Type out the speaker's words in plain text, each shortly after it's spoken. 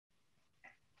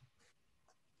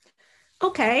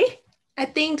Okay, I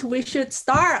think we should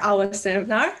start our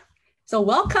seminar. So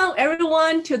welcome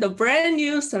everyone to the brand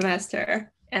new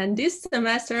semester. And this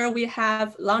semester we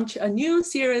have launched a new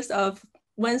series of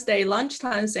Wednesday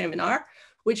lunchtime seminar,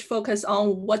 which focus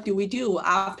on what do we do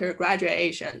after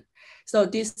graduation. So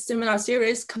this seminar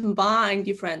series combine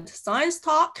different science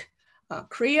talk,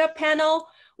 career panel,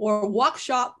 or a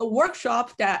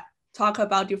workshop that talk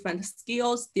about different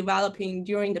skills developing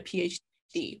during the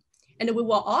PhD. And we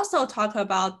will also talk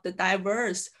about the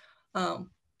diverse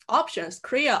options,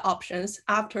 career options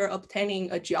after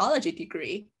obtaining a geology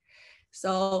degree.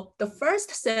 So the first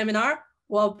seminar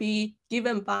will be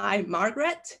given by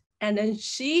Margaret, and then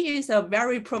she is a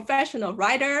very professional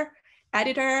writer,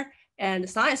 editor, and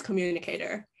science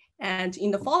communicator. And in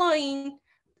the following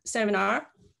seminar,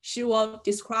 she will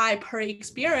describe her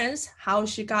experience, how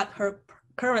she got her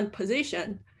current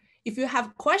position. If you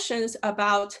have questions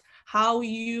about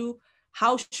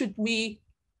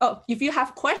if you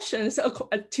have questions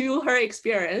to her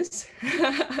experience,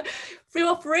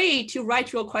 feel free to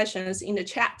write your questions in the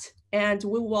chat and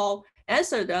we will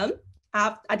answer them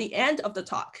at the end of the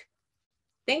talk.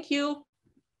 Thank you.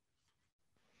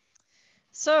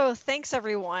 So thanks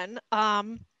everyone.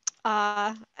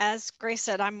 As Grace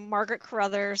said, I'm Margaret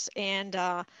Carruthers and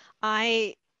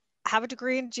I have a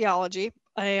degree in geology.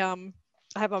 I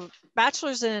have a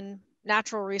bachelor's in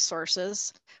natural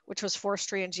resources, which was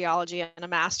forestry and geology, and a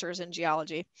master's in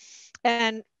geology.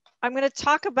 And I'm going to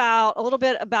talk about a little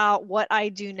bit about what I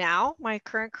do now, my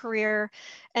current career,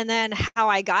 and then how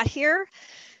I got here.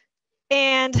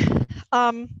 And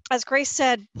as Grace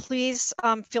said, please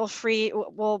feel free.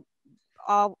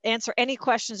 I'll answer any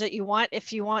questions that you want.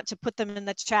 If you want to put them in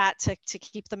the chat to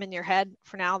keep them in your head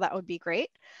for now, that would be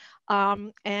great.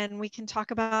 And we can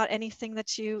talk about anything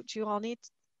that you all need.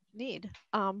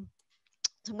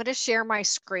 So I'm going to share my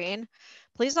screen.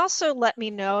 Please also let me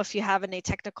know if you have any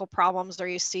technical problems or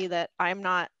you see that I'm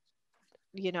not,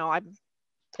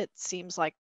 it seems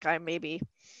like I may be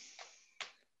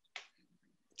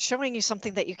showing you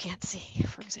something that you can't see,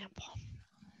 for example.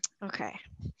 Okay.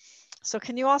 So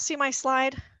can you all see my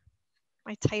slide?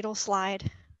 My title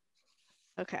slide?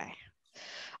 Okay.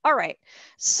 All right.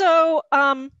 So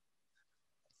I'll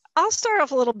start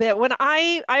off a little bit. When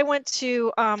I went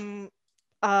to,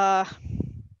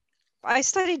 I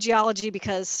studied geology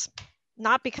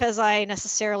not because I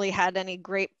necessarily had any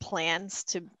great plans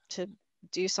to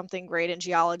do something great in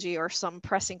geology or some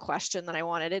pressing question that I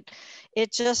wanted.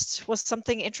 It just was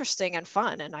something interesting and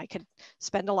fun, and I could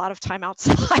spend a lot of time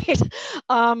outside.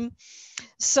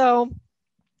 So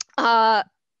I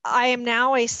am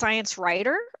now a science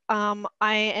writer. I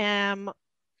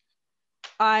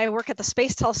work at the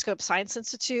Space Telescope Science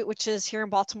Institute, which is here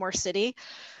in Baltimore City.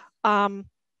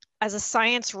 As a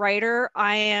science writer,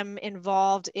 I am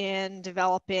involved in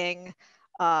developing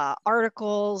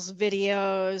articles,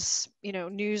 videos,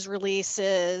 news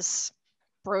releases,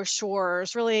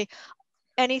 brochures, really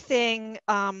anything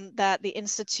that the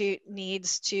Institute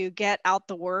needs to get out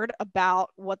the word about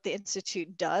what the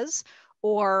Institute does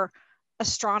or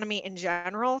astronomy in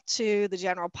general to the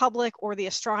general public or the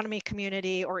astronomy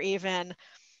community or even,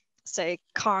 say,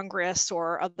 Congress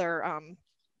or other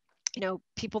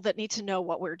people that need to know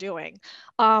what we're doing.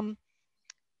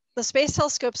 The Space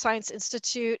Telescope Science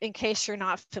Institute, in case you're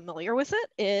not familiar with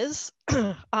it,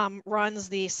 runs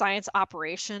the science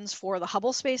operations for the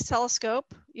Hubble Space Telescope.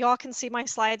 Y'all can see my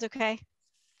slides okay?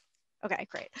 Okay,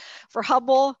 great. For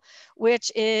Hubble, which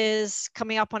is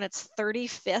coming up on its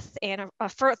 31st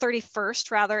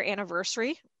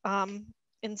anniversary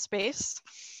in space,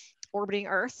 orbiting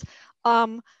Earth.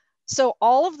 So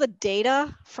all of the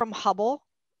data from Hubble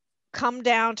come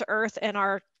down to Earth and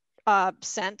are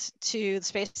sent to the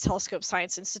Space Telescope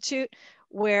Science Institute,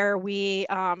 where we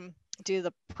do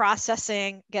the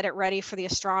processing, get it ready for the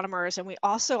astronomers. And we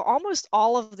also, almost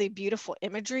all of the beautiful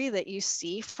imagery that you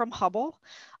see from Hubble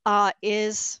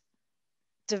is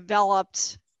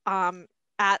developed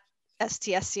at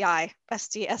STSCI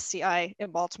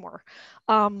in Baltimore.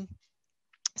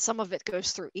 Some of it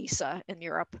goes through ESA in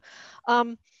Europe.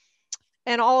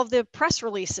 And all of the press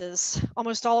releases,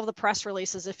 almost all of the press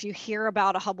releases, if you hear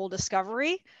about a Hubble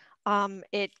discovery,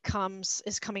 it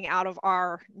is coming out of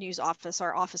our news office,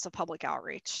 our Office of Public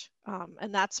Outreach.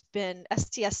 And that's been,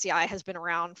 STSCI has been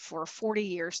around for 40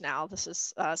 years now. This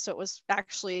is, so it was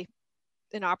actually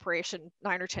in operation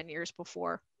 9 or 10 years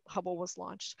before Hubble was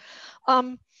launched.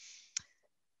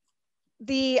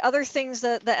 The other things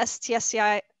that the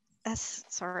STSCI,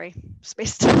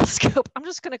 Space Telescope. I'm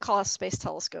just going to call it Space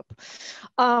Telescope.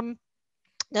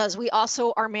 does. We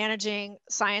also are managing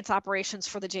science operations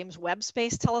for the James Webb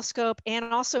Space Telescope and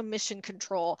also mission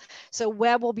control. So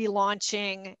Webb will be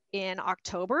launching in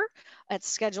October. It's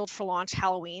scheduled for launch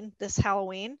this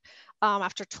Halloween,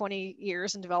 after 20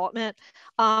 years in development.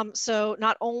 So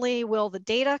not only will the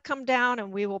data come down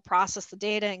and we will process the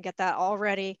data and get that all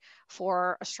ready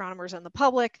for astronomers and the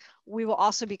public, we will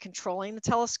also be controlling the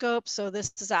telescope. So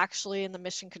this is actually in the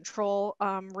mission control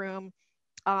room,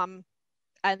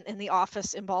 and in the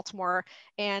office in Baltimore,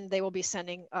 and they will be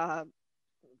sending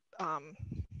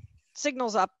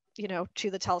signals up, to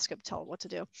the telescope to tell it what to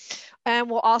do. And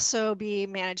we'll also be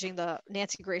managing the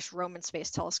Nancy Grace Roman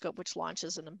Space Telescope, which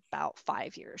launches in about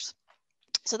 5 years.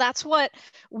 So that's what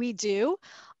we do.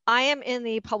 I am in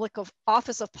the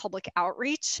Office of Public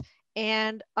Outreach,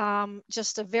 and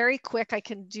just a very quick, I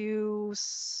can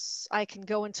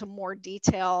go into more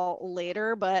detail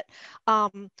later, but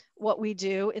what we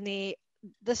do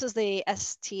this is the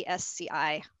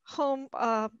STSCI home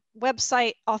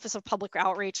website. Office of Public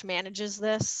Outreach manages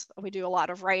this. We do a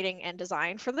lot of writing and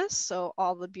design for this. So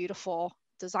all the beautiful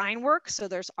design work. So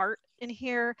there's art in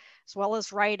here, as well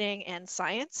as writing and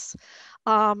science.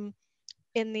 In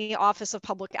the Office of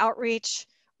Public Outreach,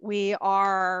 we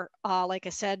are, like I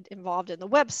said, involved in the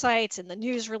websites, in the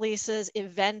news releases,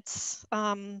 events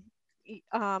for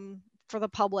the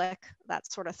public, that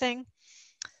sort of thing.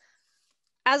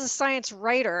 As a science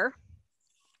writer,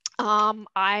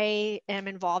 I am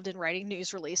involved in writing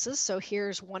news releases. So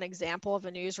here's one example of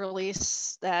a news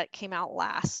release that came out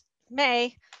last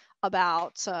May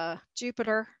about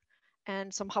Jupiter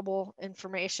and some Hubble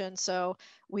information. So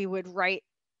we would write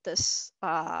this,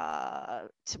 to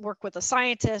work with a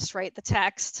scientist, write the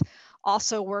text,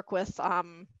 also work with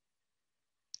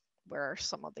where are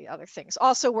some of the other things?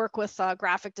 Also work with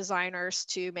graphic designers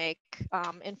to make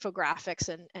infographics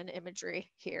and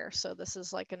imagery here. So this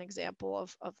is like an example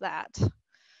of that.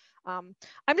 I'm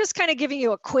just kind of giving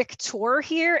you a quick tour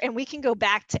here, and we can go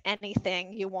back to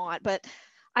anything you want, but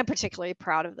I'm particularly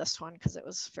proud of this one because it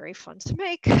was very fun to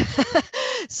make.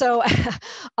 So,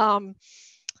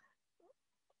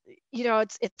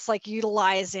 it's like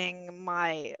utilizing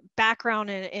my background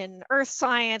in earth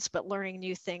science, but learning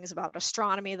new things about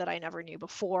astronomy that I never knew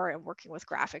before, and working with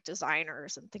graphic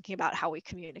designers and thinking about how we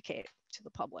communicate to the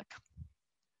public.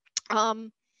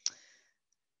 What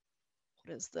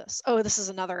is this? Oh, this is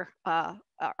another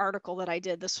article that I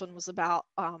did. This one was about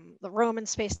the Roman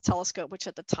Space Telescope, which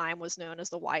at the time was known as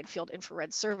the Wide Field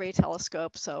Infrared Survey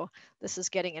Telescope. So this is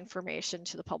getting information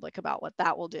to the public about what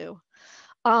that will do.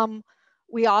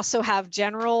 We also have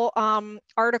general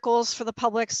articles for the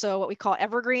public, so what we call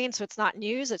evergreen. So it's not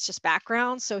news, it's just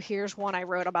background. So here's one I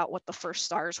wrote about what the first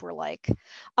stars were like.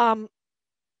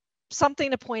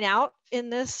 Something to point out in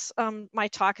this, my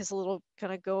talk is a little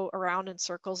kind of go around in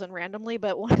circles and randomly,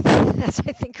 but one of the, as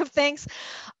I think of things,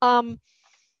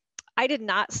 I did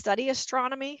not study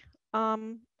astronomy.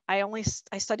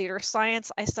 I studied earth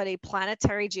science. I studied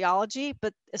planetary geology,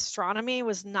 but astronomy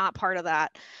was not part of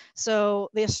that. So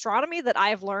the astronomy that I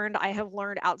have learned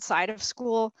outside of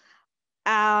school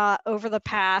over the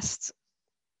past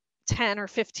 10 or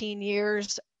 15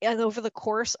 years, and over the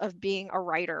course of being a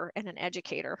writer and an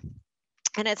educator.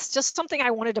 And it's just something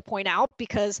I wanted to point out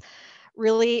because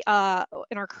really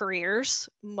in our careers,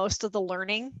 most of the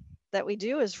learning that we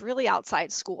do is really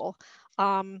outside school.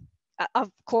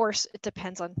 Of course, it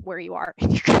depends on where you are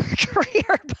in your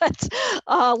career, but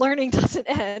learning doesn't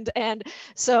end. And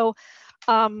so,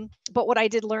 but what I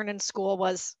did learn in school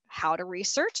was how to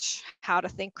research, how to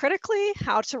think critically,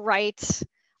 how to write.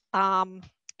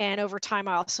 And over time,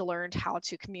 I also learned how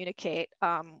to communicate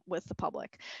with the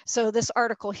public. So this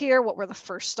article here, what were the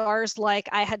first stars like?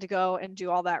 I had to go and do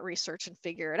all that research and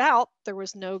figure it out. There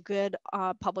was no good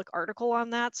public article on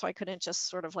that, so I couldn't just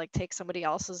sort of like take somebody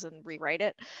else's and rewrite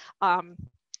it.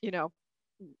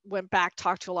 Went back,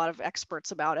 talked to a lot of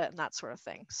experts about it and that sort of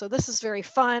thing. So this is very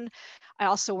fun. I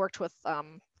also worked with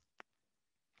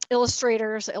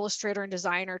illustrator and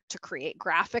designer to create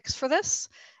graphics for this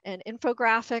and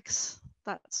infographics,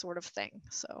 that sort of thing.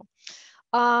 So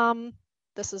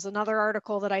this is another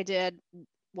article that I did.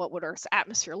 What would Earth's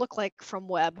atmosphere look like from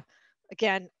Webb?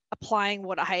 Again, applying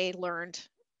what I learned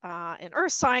in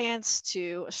earth science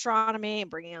to astronomy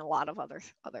and bringing in a lot of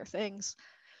other things.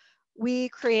 We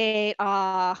create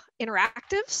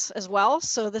interactives as well.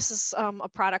 So this is a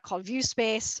product called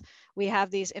ViewSpace. We have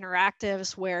these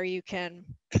interactives where you can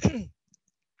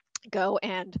go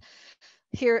and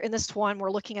here in this one, we're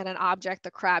looking at an object,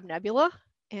 the Crab Nebula,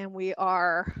 and we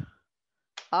are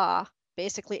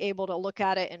basically able to look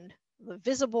at it in the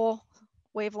visible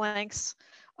wavelengths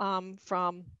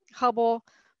from Hubble,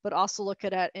 but also look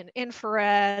at it in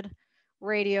infrared,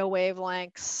 radio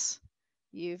wavelengths,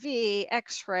 UV,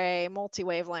 X-ray,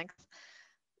 multi-wavelength.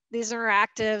 These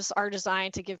interactives are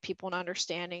designed to give people an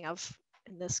understanding of,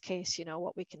 in this case, you know,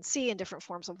 what we can see in different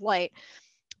forms of light.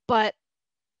 But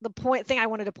the thing I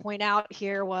wanted to point out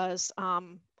here was a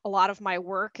lot of my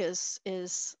work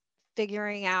is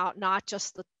figuring out not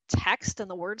just the text and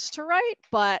the words to write,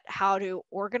 but how to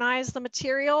organize the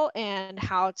material and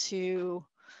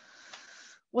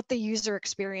what the user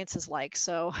experience is like.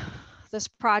 So this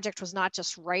project was not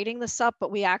just writing this up,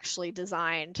 but we actually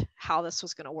designed how this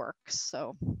was going to work.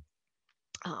 So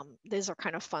these are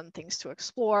kind of fun things to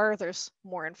explore. There's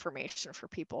more information for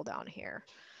people down here.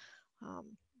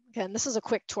 Again, this is a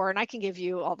quick tour, and I can give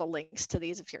you all the links to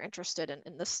these if you're interested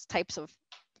in this types of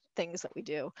things that we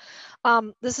do.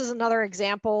 This is another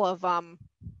example of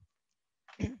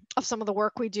some of the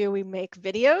work we do. We make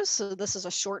videos. So this is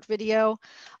a short video,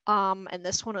 and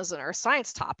this one is an earth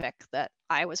science topic that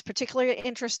I was particularly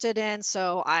interested in.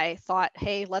 So I thought,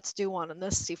 hey, let's do one on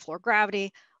this seafloor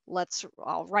gravity.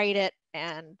 I'll write it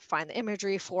and find the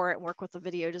imagery for it and work with the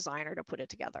video designer to put it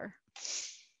together.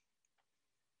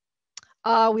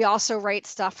 We also write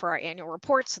stuff for our annual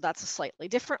report, so that's a slightly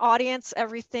different audience.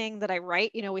 Everything that I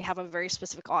write, you know, we have a very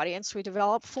specific audience we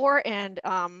develop for, and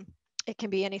it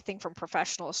can be anything from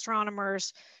professional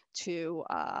astronomers to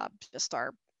just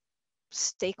our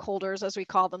stakeholders, as we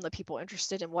call them, the people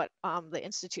interested in what the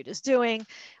Institute is doing,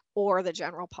 or the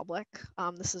general public.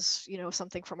 This is, you know,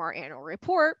 something from our annual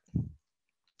report.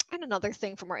 And another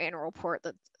thing from our annual report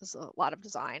that is a lot of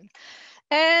design.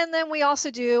 And then we also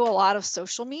do a lot of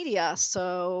social media.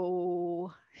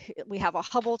 So we have a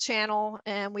Hubble channel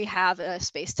and we have a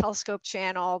Space Telescope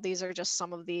channel. These are just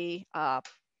some of the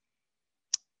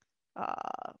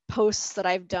posts that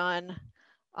I've done.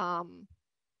 And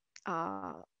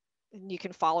you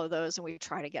can follow those, and we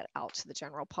try to get out to the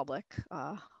general public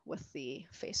with the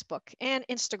Facebook and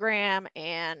Instagram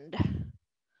and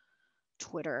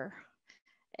Twitter.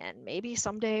 And maybe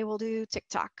someday we'll do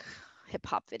TikTok hip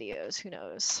hop videos, who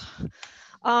knows?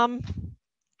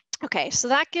 Okay, so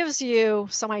that gives you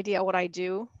some idea what I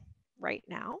do right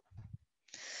now.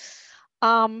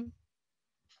 Are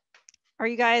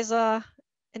you guys,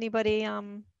 anybody,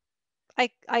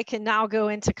 I can now go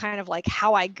into kind of like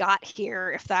how I got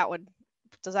here, if that would,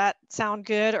 does that sound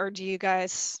good? Or do you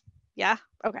guys, yeah?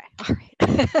 Okay, all right.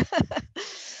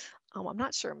 I'm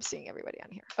not sure I'm seeing everybody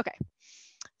on here. Okay.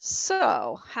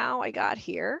 So how I got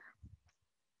here.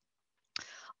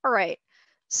 All right.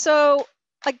 So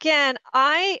again,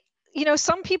 you know,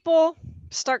 some people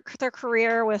start their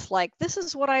career with like, this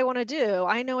is what I want to do.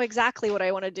 I know exactly what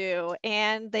I want to do.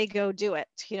 And they go do it,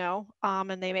 you know,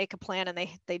 and they make a plan and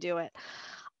they do it.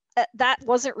 That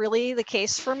wasn't really the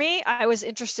case for me. I was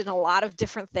interested in a lot of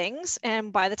different things.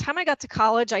 And by the time I got to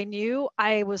college, I knew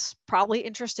I was probably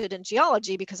interested in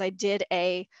geology because I did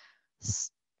a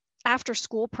after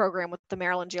school program with the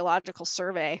Maryland Geological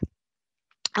Survey.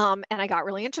 And I got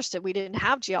really interested. We didn't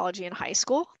have geology in high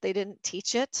school. They didn't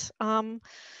teach it,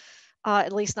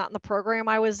 at least not in the program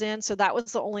I was in. So that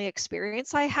was the only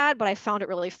experience I had, but I found it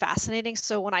really fascinating.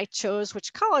 So when I chose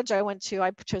which college I went to, I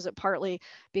chose it partly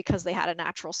because they had a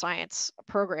natural science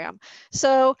program.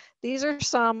 So these are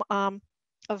some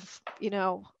of, you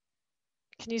know,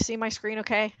 can you see my screen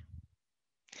okay?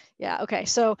 Yeah, okay,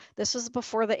 so this was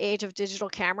before the age of digital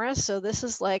cameras. So this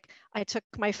is like, I took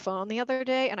my phone the other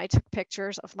day and I took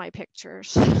pictures of my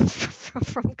pictures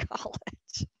from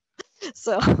college.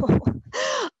 So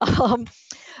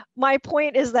my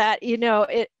point is that, you know,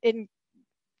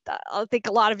 I think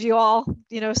a lot of you all,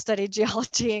 you know, studied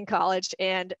geology in college,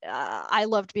 and I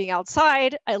loved being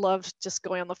outside. I loved just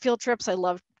going on the field trips. I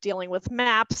loved dealing with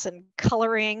maps and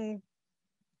coloring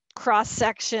cross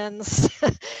sections.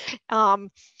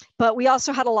 But we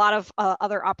also had a lot of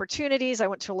other opportunities. I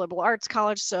went to a liberal arts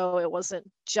college, so it wasn't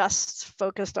just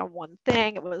focused on one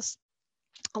thing. It was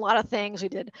a lot of things. We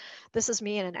did, this is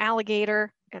me and an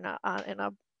alligator in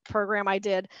a program I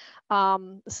did.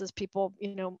 This is people,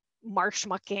 you know, marsh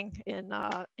mucking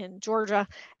in Georgia.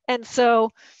 And so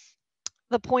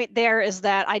the point there is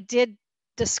that I did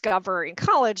discover in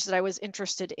college that I was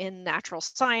interested in natural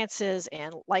sciences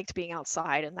and liked being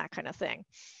outside and that kind of thing.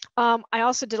 I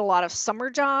also did a lot of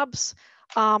summer jobs.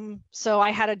 So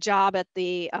I had a job at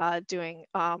the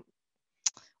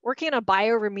working in a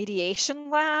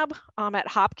bioremediation lab at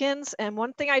Hopkins. And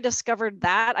one thing I discovered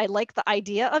that I like the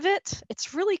idea of it.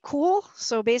 It's really cool.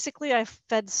 So basically I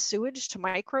fed sewage to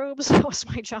microbes. That was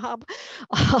my job.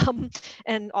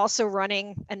 And also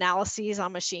running analyses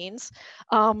on machines.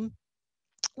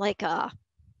 Like, oh,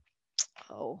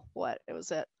 what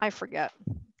was it? I forget.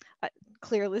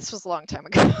 clearly this was a long time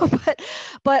ago,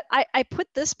 but I put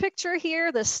this picture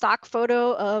here, the stock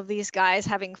photo of these guys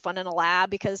having fun in a lab,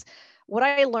 because what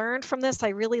I learned from this, I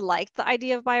really liked the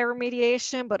idea of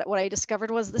bioremediation, but what I discovered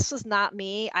was this was not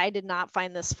me. I did not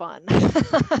find this fun.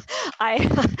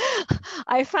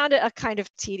 I found it a kind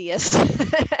of tedious,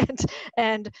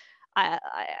 and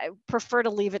I prefer to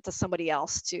leave it to somebody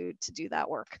else to do that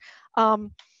work.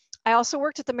 I also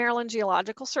worked at the Maryland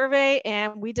Geological Survey,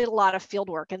 and we did a lot of field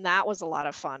work, and that was a lot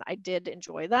of fun. I did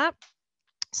enjoy that.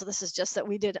 So this is just that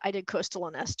I did coastal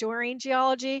and estuarine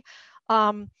geology.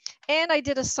 And I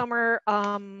did a summer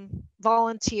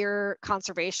volunteer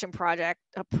conservation project,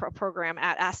 program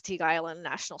at Assateague Island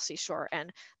National Seashore,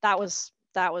 and that was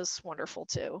wonderful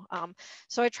too.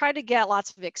 So I tried to get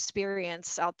lots of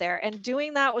experience out there, and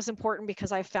doing that was important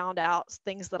because I found out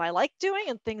things that I liked doing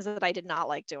and things that I did not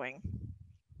like doing.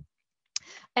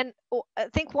 And I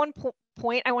think one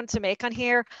point I wanted to make on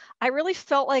here, I really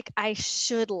felt like I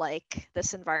should like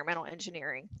this environmental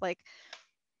engineering. Like,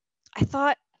 I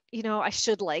thought, I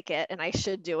should like it and I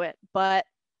should do it, but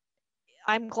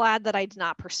I'm glad that I did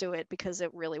not pursue it because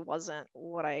it really wasn't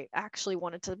what I actually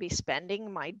wanted to be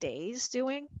spending my days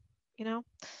doing.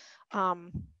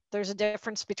 There's a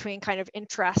difference between kind of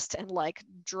interest and like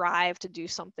drive to do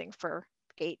something for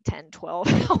 8, 10,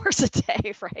 12 hours a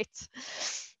day, right?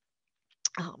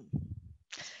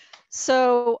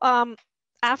 So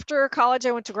after college,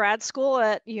 I went to grad school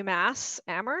at UMass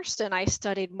Amherst, and I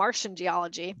studied Martian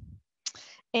geology.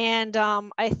 And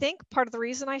I think part of the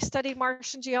reason I studied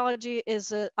Martian geology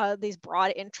is these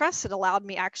broad interests. It allowed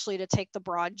me actually to take the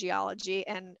broad geology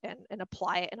and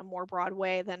apply it in a more broad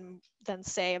way than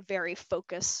say a very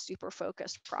focused, super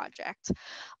focused project.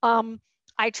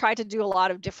 I tried to do a lot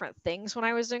of different things when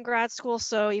I was in grad school.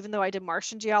 So even though I did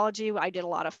Martian geology, I did a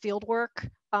lot of field work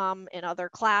in other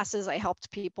classes. I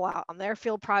helped people out on their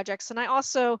field projects. And I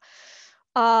also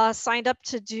signed up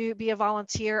to be a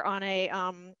volunteer on a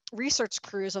research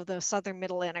cruise of the Southern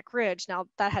Mid-Atlantic Ridge. Now,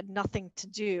 that had nothing to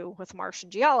do with Martian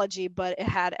geology, but it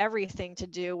had everything to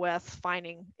do with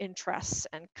finding interests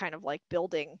and kind of like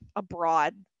building a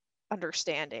broad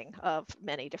understanding of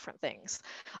many different things.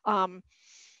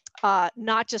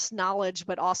 Not just knowledge,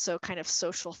 but also kind of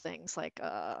social things. Like,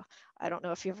 I don't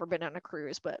know if you've ever been on a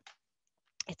cruise, but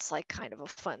it's like kind of a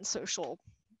fun social,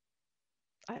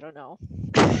 I don't know.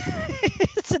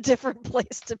 It's a different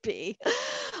place to be.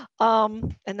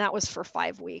 And that was for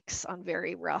 5 weeks on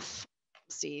very rough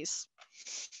seas.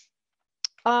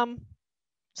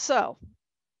 So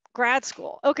grad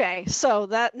school. Okay, so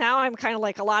that now I'm kind of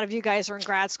like a lot of you guys are in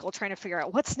grad school trying to figure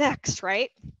out what's next, right?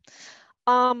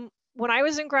 When I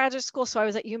was in graduate school, so I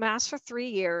was at UMass for 3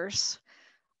 years.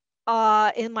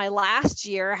 In my last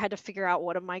year, I had to figure out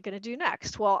what am I going to do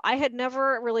next? Well, I had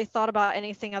never really thought about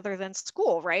anything other than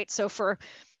school, right? So for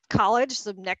college,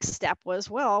 the next step was,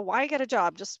 well, why get a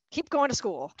job? Just keep going to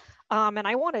school. And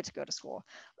I wanted to go to school.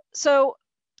 So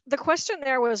the question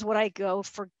there was, would I go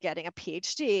for getting a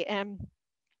PhD? And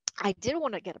I did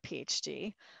want to get a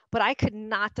PhD, but I could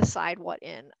not decide what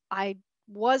in. I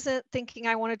wasn't thinking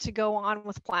I wanted to go on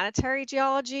with planetary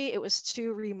geology. It was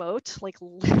too remote, like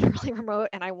literally remote,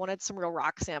 and I wanted some real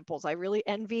rock samples. I really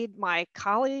envied my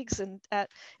colleagues in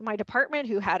my department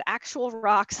who had actual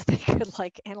rocks they could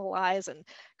like analyze and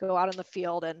go out in the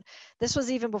field. And this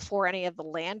was even before any of the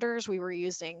landers. We were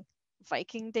using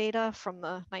Viking data from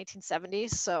the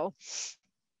 1970s, so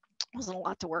it wasn't a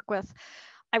lot to work with.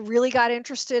 I really got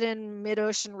interested in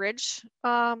mid-ocean ridge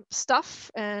stuff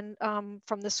and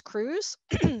from this cruise.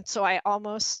 So I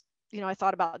almost, I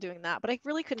thought about doing that, but I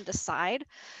really couldn't decide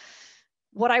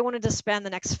what I wanted to spend the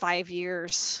next 5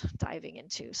 years diving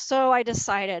into. So I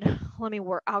decided,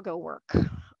 I'll go work.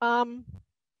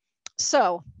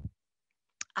 So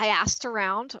I asked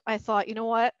around. I thought, you know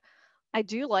what? I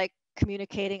do like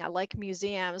communicating. I like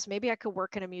museums. Maybe I could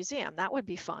work in a museum. That would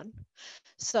be fun.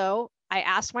 So I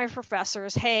asked my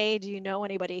professors, hey, do you know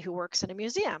anybody who works in a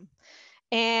museum?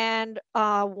 And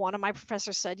one of my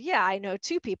professors said, yeah, I know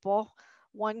 2 people.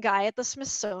 One guy at the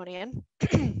Smithsonian,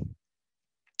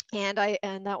 and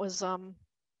that was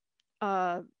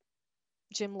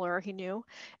Jim Lur, he knew.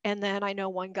 And then I know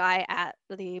one guy at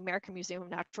the American Museum of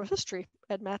Natural History,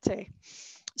 Ed Mattei.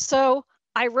 So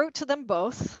I wrote to them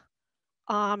both,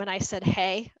 and I said,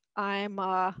 hey, I'm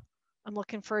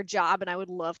looking for a job and I would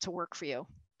love to work for you.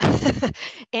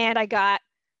 And I got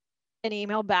an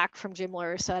email back from Jim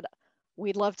Lur, said,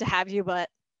 we'd love to have you, but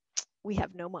we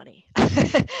have no money.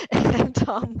 And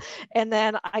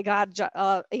then I got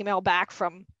an email back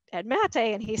from Ed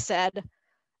Mattei, and he said,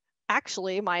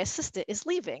 actually, my assistant is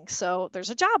leaving, so there's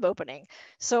a job opening.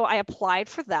 So I applied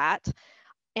for that.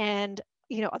 And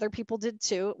you know, other people did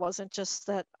too. It wasn't just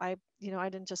that I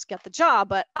didn't just get the job,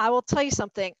 but I will tell you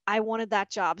something. I wanted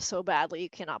that job so badly. You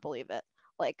cannot believe it.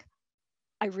 Like,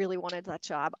 I really wanted that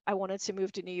job. I wanted to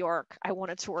move to New York. I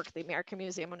wanted to work at the American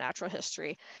Museum of Natural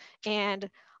History. And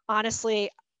honestly,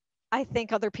 I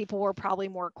think other people were probably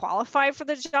more qualified for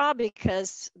the job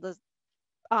because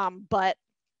but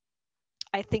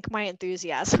I think my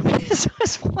enthusiasm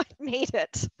is what made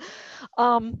it.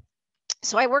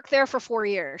 So I worked there for 4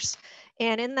 years.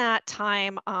 And in that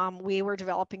time, we were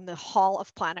developing the Hall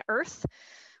of Planet Earth,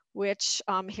 which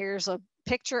here's a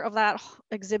picture of that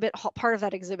exhibit, part of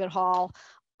that exhibit hall.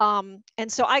 And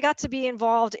so I got to be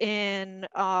involved in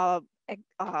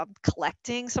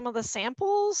collecting some of the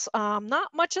samples, not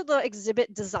much of the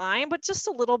exhibit design, but just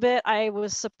a little bit. I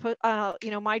was supposed,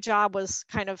 my job was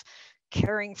kind of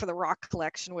caring for the rock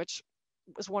collection, which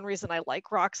was one reason I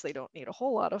like rocks. They don't need a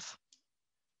whole lot of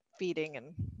feeding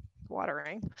and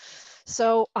watering.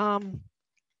 So but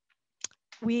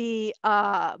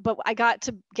I got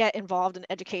to get involved in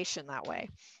education that way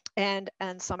and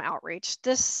some outreach.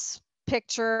 This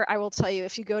picture, I will tell you,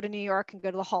 if you go to New York and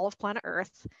go to the Hall of Planet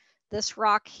Earth, this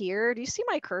rock here, do you see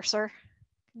my cursor?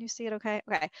 Can you see it okay?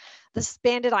 Okay. This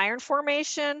banded iron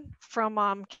formation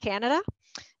from Canada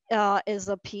is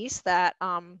a piece that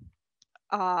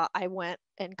I went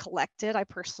and collected. I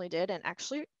personally did, and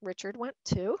actually Richard went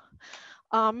too.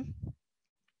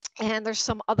 And there's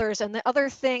some others. And the other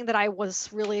thing that I was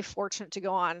really fortunate to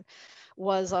go on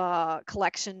was a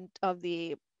collection of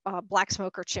the black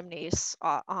smoker chimneys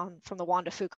from the Juan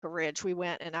de Fuca Ridge. We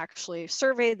went and actually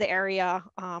surveyed the area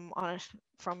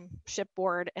from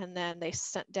shipboard, and then they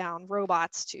sent down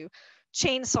robots to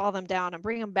chainsaw them down and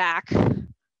bring them back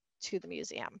to the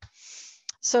museum.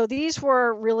 So these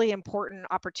were really important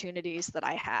opportunities that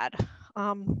I had.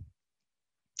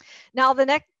 Now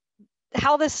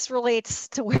how this relates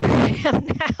to where I am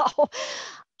now,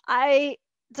 I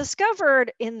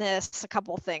discovered in this a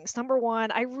couple of things. Number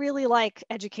one, I really like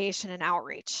education and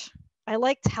outreach. I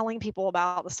like telling people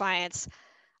about the science.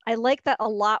 I like that a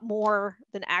lot more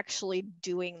than actually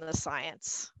doing the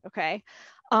science, okay?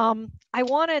 I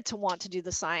wanted to want to do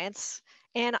the science,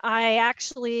 and I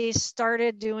actually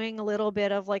started doing a little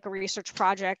bit of like a research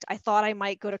project. I thought I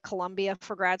might go to Columbia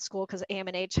for grad school because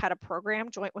AMNH had a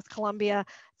program joint with Columbia,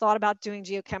 thought about doing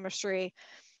geochemistry,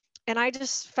 and I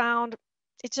just found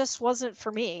it just wasn't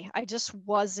for me. I just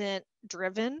wasn't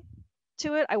driven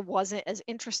to it. I wasn't as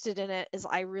interested in it as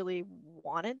I really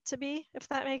wanted to be, if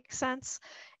that makes sense.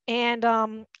 And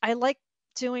I like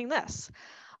doing this.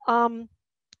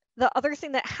 The other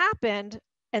thing that happened,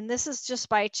 and this is just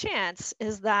by chance,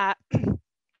 is that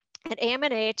at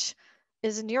AMNH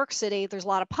is in New York City. There's a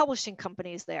lot of publishing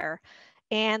companies there.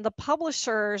 And the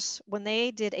publishers, when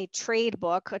they did a trade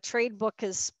book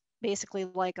is basically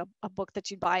like a book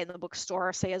that you buy in the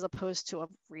bookstore, say, as opposed to a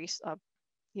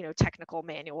technical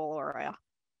manual or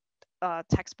a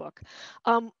textbook.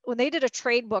 When they did a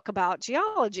trade book about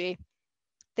geology,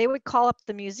 they would call up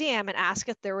the museum and ask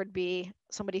if there would be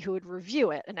somebody who would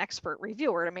review it, an expert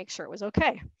reviewer, to make sure it was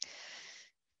okay.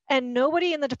 And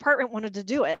nobody in the department wanted to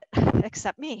do it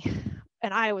except me.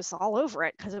 And I was all over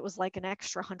it because it was like an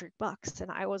extra $100 and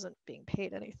I wasn't being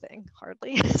paid anything,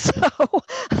 hardly.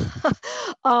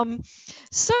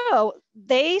 So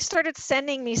they started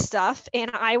sending me stuff, and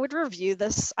I would review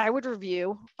this. I would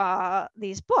review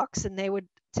these books, and they would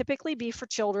typically be for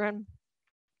children,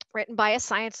 written by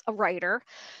a writer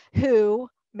who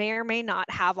may or may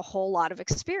not have a whole lot of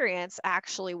experience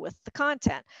actually with the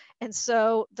content. And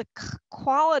so the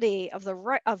quality of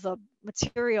the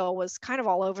material was kind of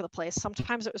all over the place.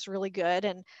 Sometimes it was really good,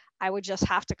 and I would just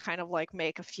have to kind of like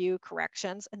make a few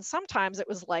corrections. And sometimes it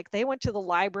was like they went to the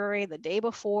library the day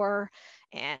before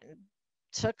and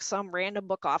took some random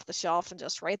book off the shelf and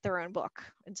just write their own book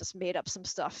and just made up some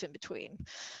stuff in between.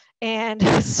 And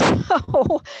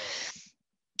so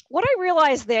what I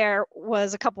realized there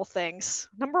was a couple things.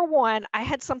 Number one, I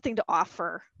had something to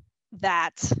offer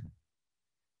that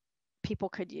people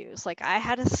could use. Like, I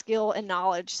had a skill and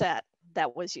knowledge set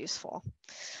that was useful.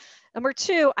 Number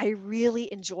two, I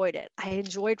really enjoyed it. I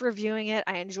enjoyed reviewing it.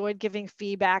 I enjoyed giving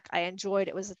feedback.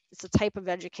 It's a type of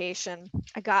education.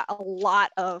 I got a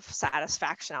lot of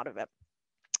satisfaction out of it.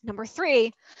 Number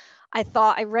three, I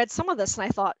read some of this and I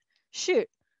thought, shoot,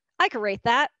 I could rate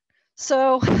that.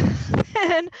 So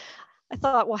then I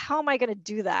thought, well, how am I going to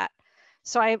do that?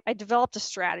 So I developed a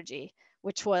strategy,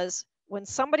 which was when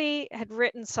somebody had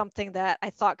written something that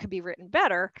I thought could be written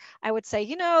better, I would say,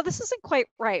 you know, this isn't quite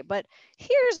right, but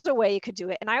here's the way you could do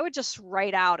it. And I would just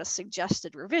write out a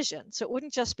suggested revision. So it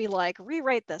wouldn't just be like,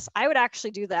 rewrite this. I would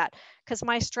actually do that because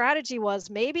my strategy was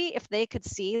maybe if they could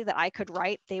see that I could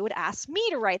write, they would ask me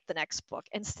to write the next book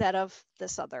instead of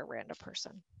this other random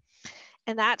person.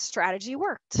 And that strategy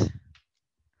worked,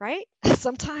 right?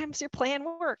 Sometimes your plan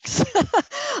works.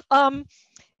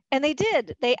 And they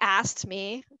did. They asked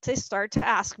me, they started to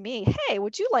ask me, hey,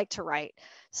 would you like to write?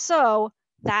 So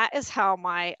that is how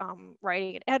my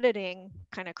writing and editing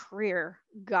kind of career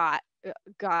got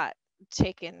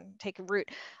taken root.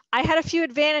 I had a few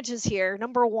advantages here.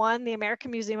 Number one, the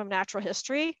American Museum of Natural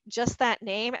History, just that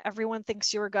name, everyone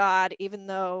thinks you're God, even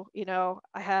though, you know,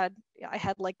 I had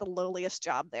like the lowliest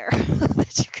job there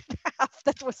that you could have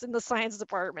that was in the science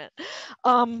department.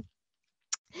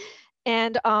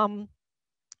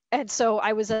 And so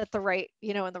I was at the right,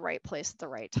 you know, in the right place at the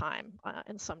right time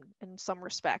in some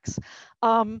respects.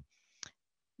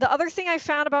 The other thing I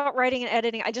found about writing and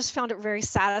editing, I just found it very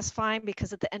satisfying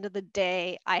because at the end of the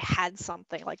day, I had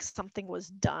something, like something was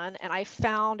done. And I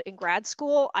found in grad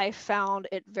school, I found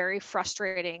it very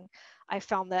frustrating. I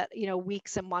found that, you know,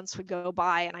 weeks and months would go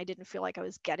by and I didn't feel like I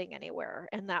was getting anywhere.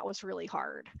 And that was really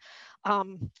hard.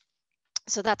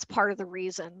 So that's part of the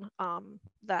reason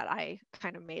that I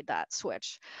kind of made that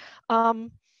switch.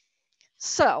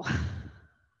 So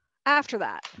after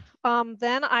that,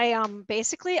 then I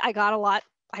basically I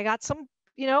got some,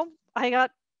 you know, I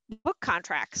got book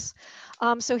contracts.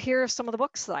 So here are some of the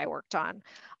books that I worked on,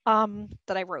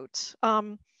 that I wrote.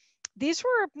 These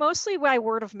were mostly by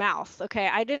word of mouth. Okay,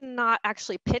 I did not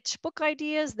actually pitch book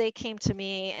ideas. They came to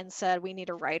me and said, we need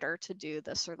a writer to do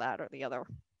this or that or the other.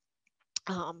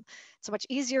 It's a much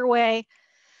easier way.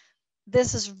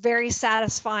 This is very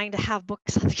satisfying to have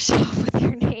books on the shelf with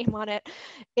your name on it.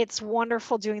 It's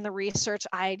wonderful doing the research.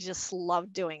 I just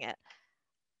love doing it.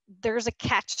 There's a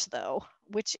catch though,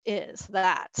 which is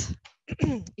that,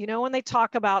 you know, when they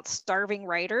talk about starving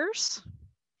writers,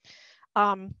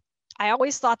 I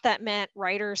always thought that meant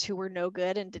writers who were no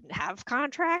good and didn't have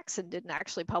contracts and didn't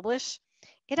actually publish.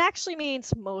 It actually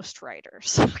means most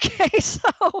writers. Okay,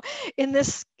 so in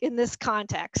this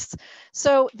context,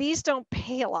 so these don't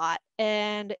pay a lot,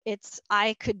 and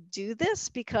I could do this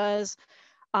because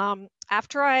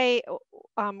after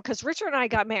because Richard and I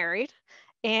got married,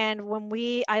 and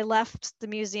when I left the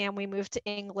museum, we moved to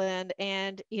England,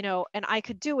 and you know, and I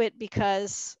could do it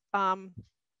because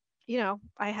you know,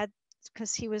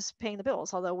 because he was paying the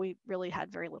bills, although we really had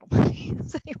very little money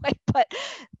anyway, but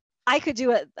I could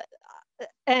do it.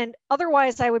 And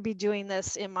otherwise I would be doing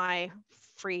this in my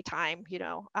free time, you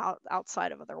know,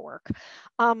 outside of other work.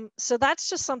 So that's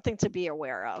just something to be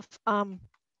aware of.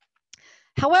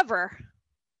 However,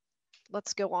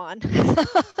 let's go on.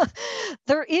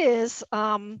 There is,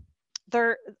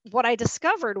 what I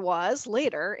discovered was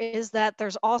later is that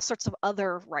there's all sorts of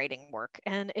other writing work,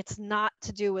 and it's not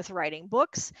to do with writing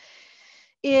books.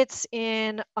 It's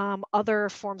in other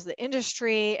forms of the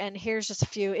industry, and here's just a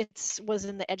few. It was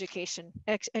in the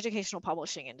educational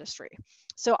publishing industry.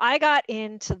 So I got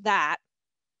into that.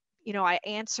 You know, I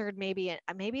answered maybe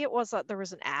it was there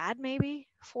was an ad maybe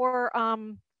for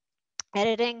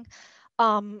editing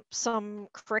some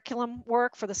curriculum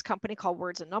work for this company called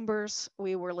Words and Numbers.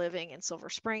 We were living in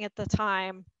Silver Spring at the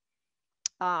time.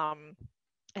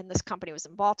 And this company was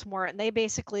in Baltimore, and they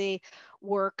basically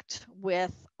worked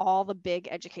with all the big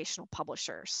educational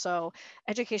publishers. So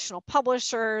educational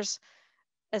publishers,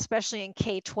 especially in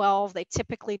K-12, they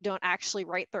typically don't actually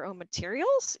write their own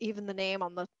materials. Even the name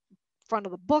on the front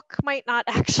of the book might not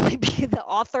actually be the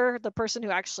author, the person who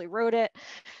actually wrote it.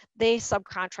 They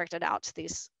subcontracted out to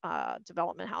these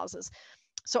development houses.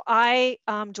 So I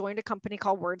joined a company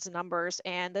called Words and Numbers,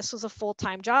 and this was a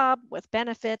full-time job with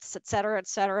benefits, et cetera, et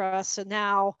cetera. So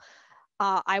now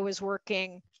I was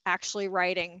working, actually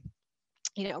writing,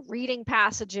 you know, reading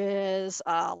passages,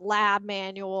 lab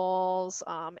manuals,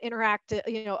 interactive,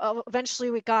 you know, eventually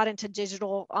we got into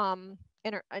digital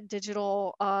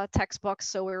textbooks.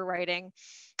 So we were writing,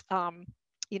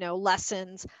 you know,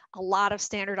 lessons, a lot of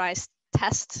standardized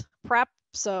test prep.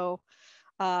 So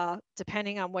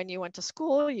depending on when you went to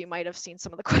school, you might have seen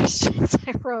some of the questions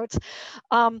I wrote.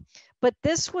 But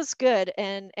this was good.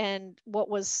 And what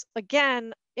was,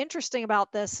 again, interesting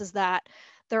about this is that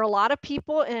there are a lot of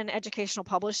people in educational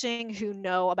publishing who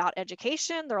know about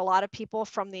education. There are a lot of people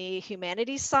from the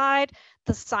humanities side.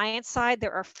 The science side,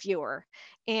 there are fewer.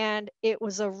 And it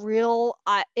was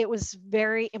it was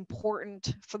very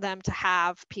important for them to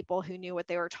have people who knew what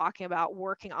they were talking about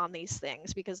working on these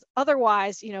things, because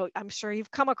otherwise, you know, I'm sure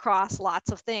you've come across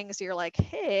lots of things. You're like,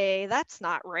 hey, that's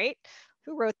not right.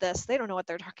 Who wrote this? They don't know what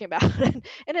they're talking about. And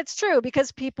it's true,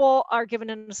 because people are given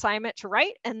an assignment to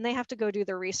write and they have to go do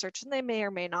their research, and they may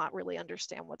or may not really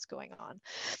understand what's going on.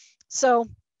 So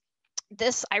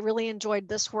I really enjoyed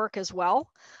this work as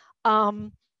well.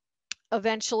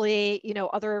 Eventually, you know,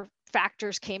 other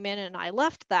factors came in and I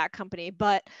left that company.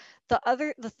 But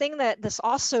the thing that this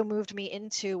also moved me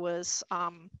into was,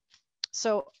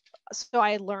 so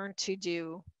I learned to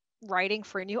do writing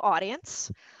for a new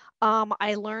audience.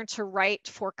 I learned to write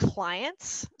for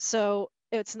clients. So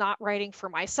it's not writing for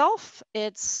myself.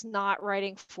 It's not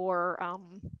writing for,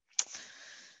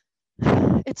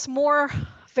 it's more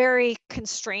very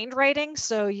constrained writing.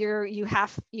 So you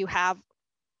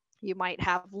might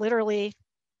have literally,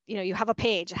 you know, you have a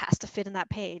page, it has to fit in that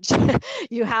page.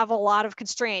 You have a lot of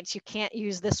constraints. You can't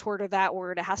use this word or that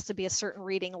word. It has to be a certain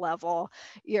reading level.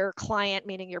 Your client,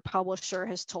 meaning your publisher,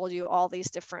 has told you all these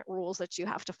different rules that you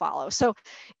have to follow. So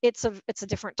it's a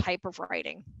different type of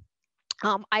writing.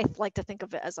 I like to think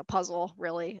of it as a puzzle,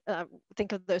 really.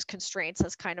 Think of those constraints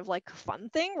as kind of like a fun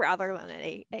thing rather than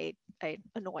a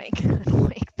annoying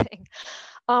thing.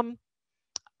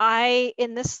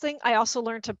 In this thing, I also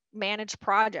learned to manage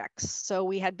projects. So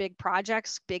we had big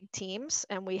projects, big teams,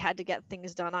 and we had to get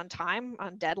things done on time,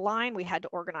 on deadline. We had to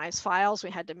organize files. We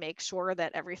had to make sure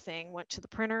that everything went to the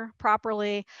printer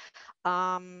properly,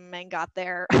 and got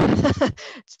there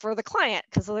for the client,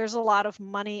 because there's a lot of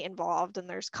money involved and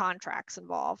there's contracts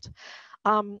involved.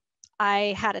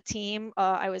 I had a team.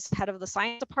 I was head of the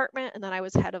science department, and then I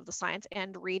was head of the science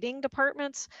and reading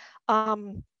departments.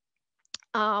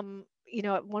 You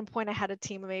know, at one point I had a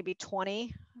team of maybe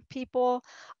 20 people.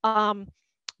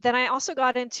 Then I also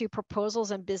got into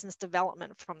proposals and business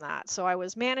development from that. So I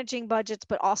was managing budgets,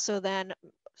 but also then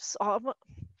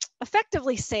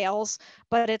effectively sales,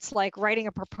 but it's like writing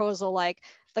a proposal. Like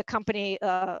the company,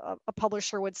 a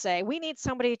publisher would say, we need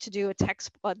somebody to do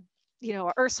you know,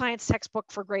 earth science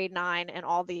textbook for grade 9 and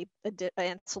all the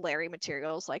ancillary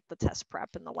materials like the test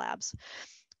prep and the labs.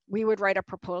 We would write a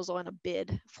proposal and a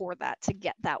bid for that to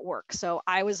get that work. So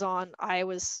I was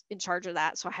in charge of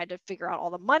that. So I had to figure out all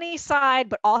the money side,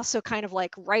 but also kind of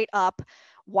like write up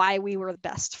why we were the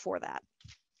best for that.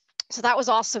 So that was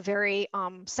also very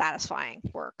satisfying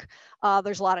work.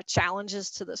 There's a lot of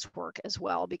challenges to this work as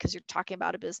well, because you're talking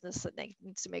about a business that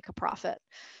needs to make a profit.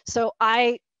 So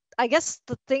I guess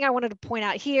the thing I wanted to point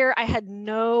out here, I had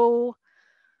no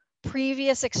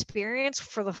previous experience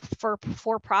for the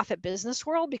for-profit business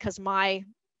world, because my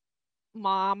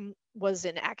mom was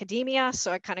in academia,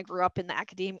 so I kind of grew up in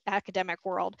the academic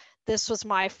world. This was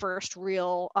my first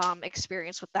real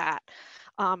experience with that.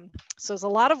 So there's a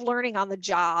lot of learning on the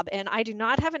job, and I do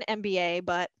not have an MBA,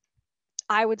 but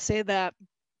I would say that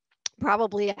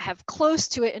probably I have close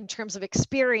to it in terms of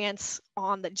experience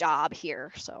on the job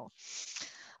here. So,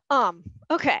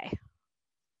 okay.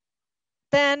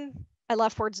 Then I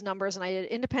left Words and Numbers and I did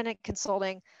independent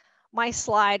consulting. My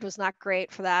slide was not great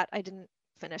for that. I didn't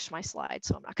finish my slide,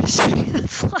 so I'm not going to show you that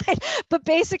slide. But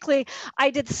basically, I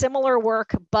did similar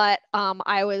work, but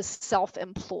I was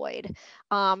self-employed.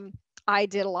 I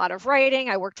did a lot of writing.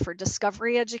 I worked for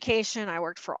Discovery Education. I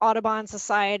worked for Audubon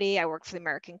Society. I worked for the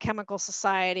American Chemical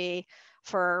Society,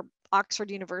 for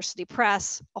Oxford University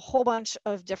Press, a whole bunch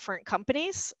of different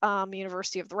companies,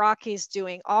 University of the Rockies,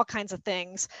 doing all kinds of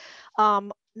things,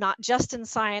 not just in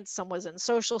science. Some was in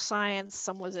social science,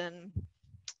 some was in,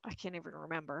 I can't even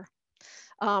remember.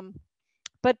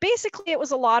 But basically it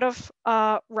was a lot of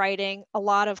writing, a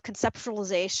lot of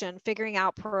conceptualization, figuring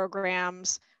out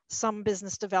programs, some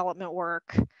business development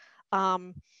work.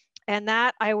 And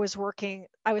that I was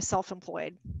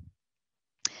self-employed.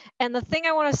 And the thing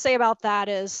I want to say about that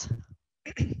is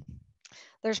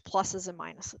there's pluses and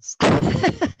minuses.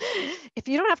 If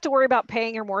you don't have to worry about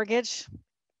paying your mortgage,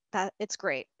 it's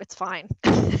great, it's fine.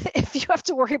 If you have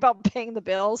to worry about paying the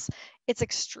bills, it's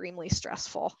extremely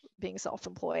stressful being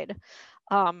self-employed.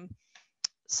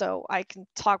 So I can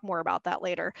talk more about that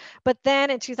later. But then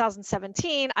in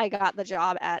 2017, I got the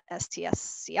job at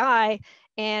STSCI,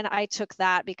 and I took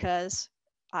that because,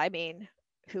 I mean,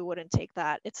 who wouldn't take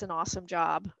that? It's an awesome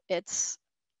job. It's,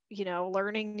 you know,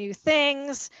 learning new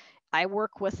things. I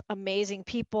work with amazing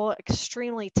people,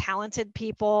 extremely talented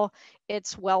people.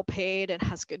 It's well paid and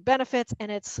has good benefits, and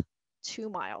it's 2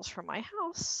 miles from my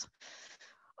house.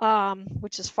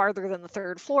 which is farther than the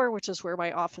third floor, which is where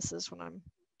my office is when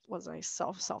I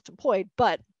self-employed,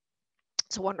 but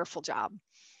it's a wonderful job.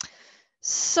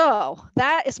 So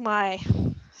that is my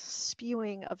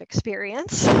spewing of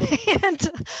experience.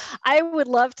 And I would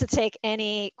love to take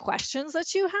any questions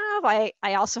that you have.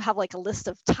 I also have like a list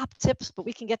of top tips, but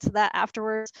we can get to that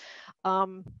afterwards.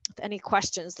 Any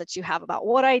questions that you have about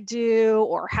what I do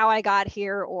or how I got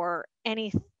here or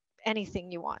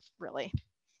anything you want, really.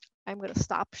 I'm going to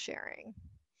stop sharing.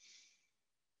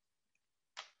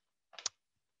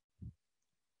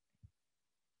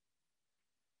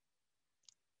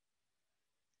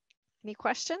 Any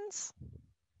questions?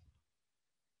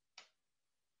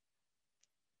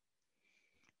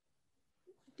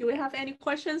 Do we have any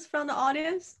questions from the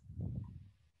audience?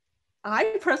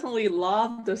 I personally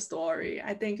love the story.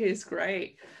 I think it's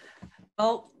great.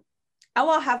 Well, I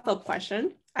will have a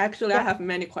question. Actually, I have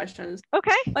many questions.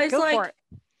 Okay, but it's go like for it.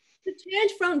 to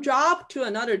change from job to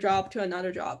another job to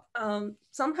another job.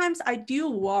 Sometimes I do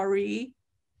worry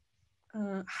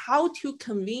how to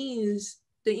convince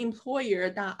the employer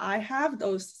that I have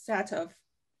those set of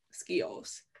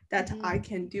skills that I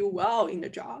can do well in the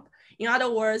job. In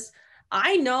other words,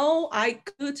 I know I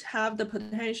could have the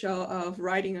potential of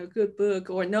writing a good book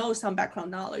or know some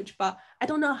background knowledge, but I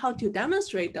don't know how to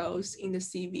demonstrate those in the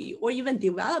CV or even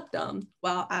develop them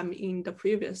while I'm in the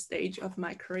previous stage of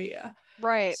my career.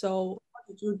 Right. So how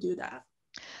did you do that?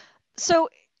 So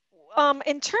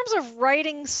in terms of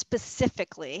writing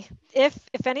specifically, if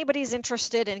anybody's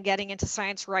interested in getting into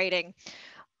science writing,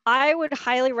 I would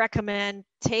highly recommend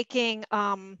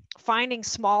finding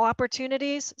small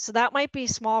opportunities. So that might be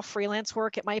small freelance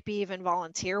work. It might be even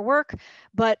volunteer work,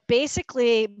 but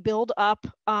basically build up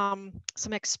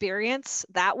some experience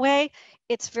that way.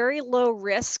 It's very low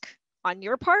risk on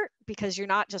your part because you're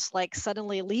not just like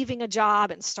suddenly leaving a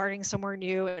job and starting somewhere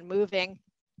new and moving.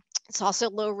 It's also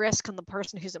low risk on the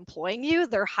person who's employing you.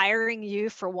 They're hiring you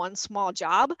for one small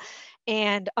job.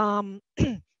 And and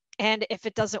if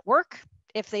it doesn't work,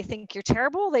 if they think you're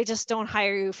terrible, they just don't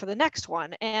hire you for the next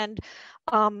one. And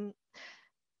the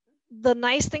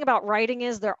nice thing about writing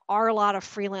is there are a lot of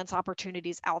freelance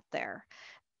opportunities out there.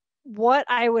 What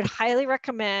I would highly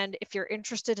recommend if you're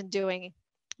interested in doing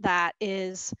that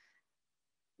is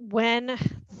when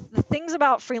the things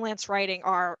about freelance writing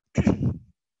are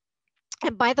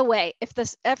and by the way, if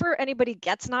this ever anybody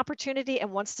gets an opportunity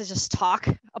and wants to just talk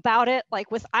about it, like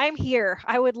I'm here,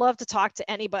 I would love to talk to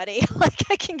anybody. Like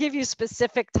I can give you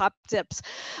specific top tips,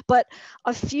 but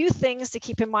a few things to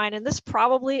keep in mind, and this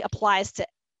probably applies to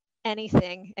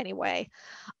anything anyway.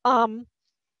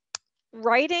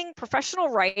 Professional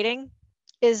writing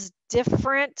is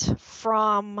different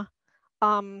from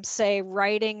say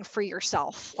writing for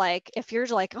yourself. Like if you're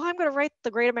like, oh, I'm going to write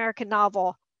the great American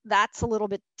novel, that's a little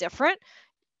bit different.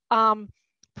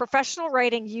 Professional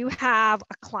writing, you have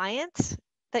a client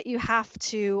that you have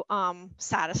to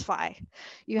satisfy.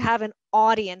 You have an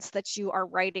audience that you are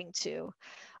writing to.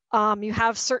 You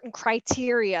have certain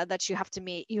criteria that you have to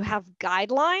meet. You have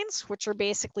guidelines, which are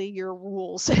basically your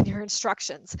rules and your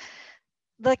instructions.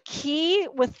 The key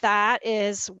with that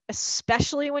is,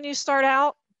 especially when you start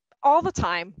out, all the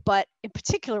time, but in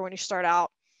particular when you start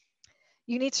out,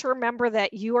 you need to remember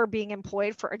that you are being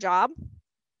employed for a job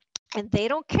and they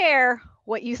don't care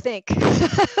what you think.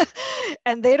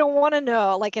 And they don't want to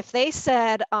know, like if they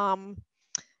said,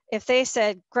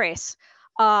 Grace,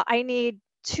 I need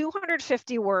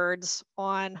 250 words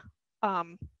on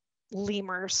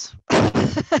lemurs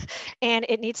and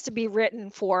it needs to be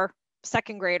written for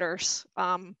second graders,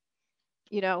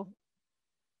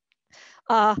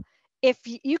 if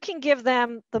you can give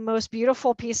them the most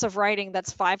beautiful piece of writing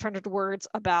that's 500 words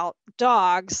about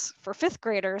dogs for fifth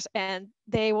graders, and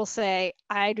they will say,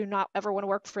 I do not ever want to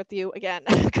work with you again,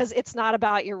 because it's not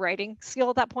about your writing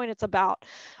skill at that point. It's about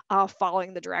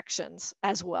following the directions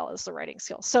as well as the writing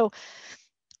skill. So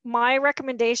my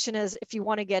recommendation is, if you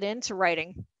want to get into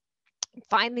writing,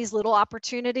 find these little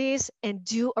opportunities and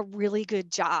do a really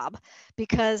good job.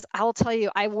 Because I'll tell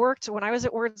you, when I was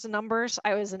at Words and Numbers,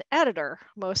 I was an editor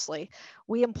mostly.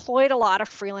 We employed a lot of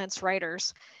freelance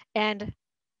writers, and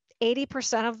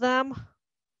 80% of them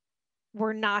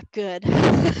were not good.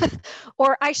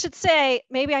 Or I should say,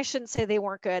 maybe I shouldn't say they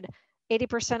weren't good.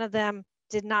 80% of them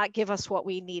did not give us what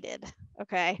we needed,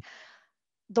 okay?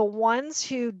 The ones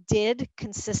who did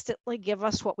consistently give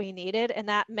us what we needed, and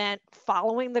that meant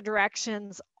following the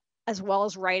directions as well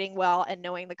as writing well and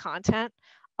knowing the content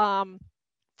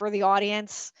for the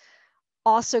audience,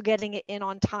 also getting it in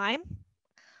on time,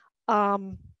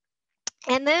 and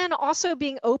then also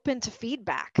being open to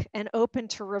feedback and open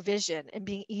to revision and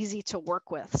being easy to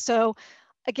work with. So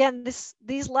again,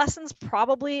 these lessons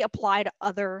probably apply to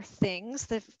other things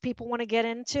that people want to get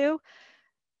into.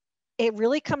 It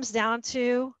really comes down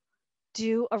to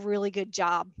do a really good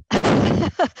job.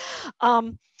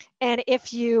 And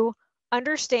if you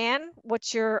understand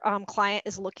what your client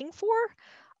is looking for,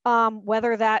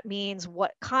 whether that means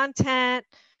what content,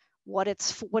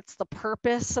 what's the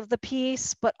purpose of the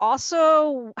piece, but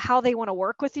also how they want to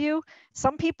work with you.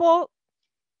 Some people,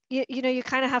 you know, you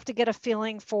kind of have to get a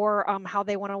feeling for how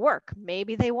they want to work.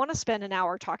 Maybe they want to spend an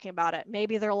hour talking about it.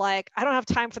 Maybe they're like, I don't have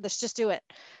time for this, just do it.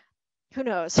 Who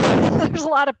knows? There's a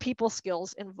lot of people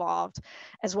skills involved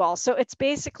as well. So it's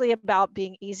basically about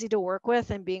being easy to work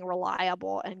with and being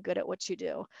reliable and good at what you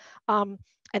do. And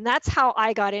that's how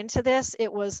I got into this.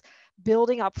 It was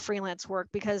building up freelance work,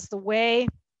 because the way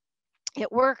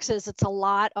it works is it's a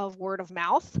lot of word of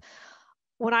mouth.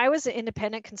 When I was an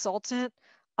independent consultant,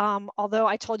 although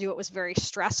I told you it was very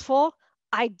stressful,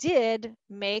 I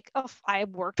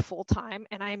worked full time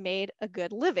and I made a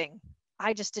good living.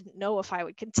 I just didn't know if I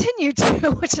would continue to,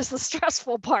 which is the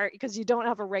stressful part, because you don't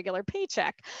have a regular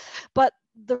paycheck. But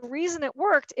the reason it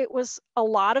worked, a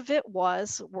lot of it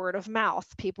was word of mouth.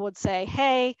 People would say,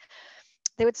 hey,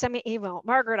 they would send me an email,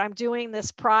 Margaret, I'm doing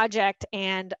this project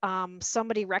and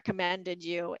somebody recommended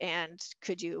you, and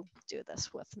could you do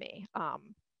this with me?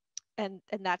 And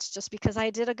that's just because I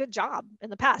did a good job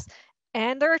in the past.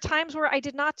 And there are times where I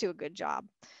did not do a good job.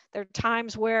 There are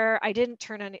times where I didn't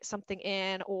turn something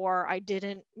in, or I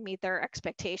didn't meet their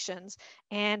expectations.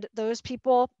 And those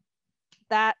people,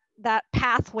 that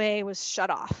pathway was shut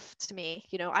off to me.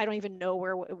 You know, I don't even know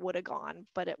where it would have gone,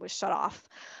 but it was shut off.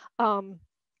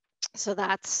 So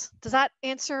does that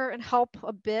answer and help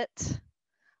a bit?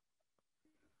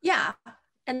 Yeah.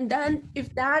 And then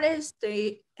if that is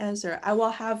the answer, I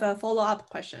will have a follow-up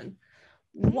question.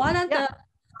 What are the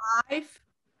 5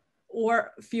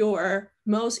 or fewer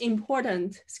most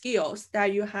important skills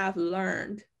that you have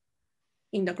learned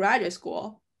in the graduate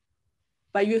school,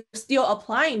 but you're still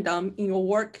applying them in your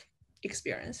work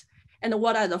experience? And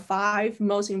what are the 5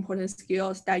 most important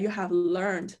skills that you have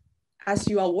learned as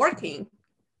you are working,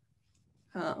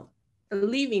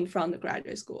 leaving from the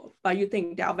graduate school, but you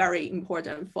think they are very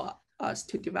important for us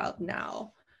to develop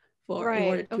now in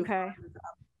order to find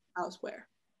elsewhere?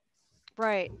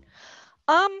 Right.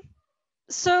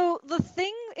 So the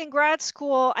thing in grad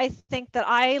school, I think that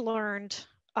I learned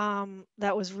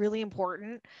that was really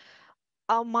important.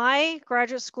 My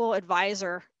graduate school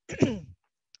advisor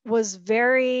was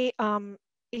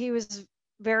he was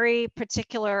very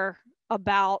particular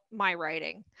about my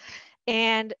writing.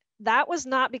 And that was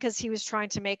not because he was trying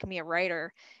to make me a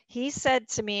writer. He said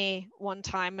to me one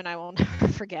time, and I will never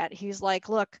forget, he's like,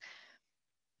 look,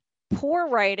 poor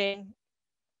writing,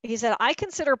 he said, I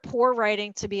consider poor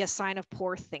writing to be a sign of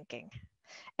poor thinking.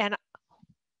 And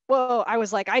whoa, I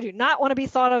was like, I do not want to be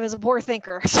thought of as a poor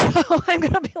thinker. So I'm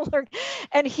going to be learning.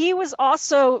 And he was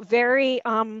also very,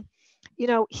 you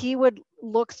know, he would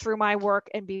look through my work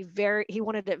and he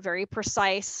wanted it very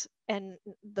precise, and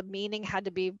the meaning had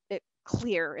to be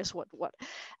clear is what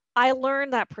I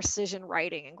learned. That precision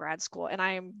writing in grad school, and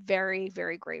I am very,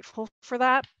 very grateful for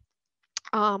that.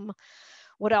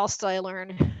 What else did I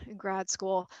learn in grad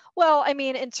school? Well, I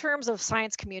mean, in terms of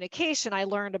science communication, I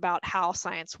learned about how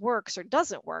science works or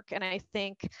doesn't work. And I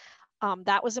think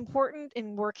that was important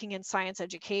in working in science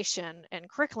education and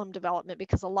curriculum development,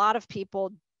 because a lot of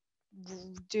people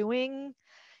doing,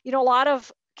 you know, a lot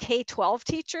of K-12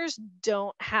 teachers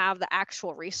don't have the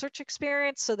actual research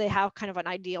experience. So they have kind of an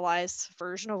idealized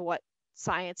version of what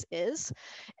science is.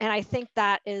 And I think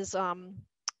that is,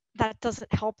 that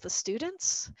doesn't help the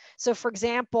students. So for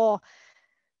example,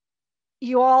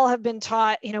 you all have been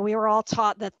taught, you know, we were all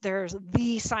taught that there's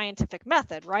the scientific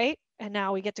method, right? And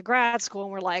now we get to grad school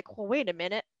and we're like, well, wait a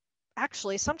minute.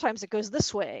 Actually, sometimes it goes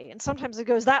this way and sometimes it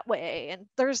goes that way, and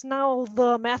there's no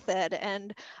the method.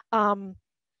 And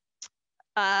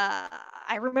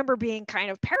I remember being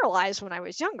kind of paralyzed when I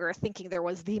was younger, thinking there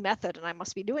was the method and I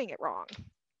must be doing it wrong.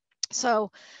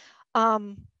 So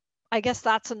I guess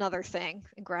that's another thing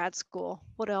in grad school.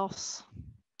 What else?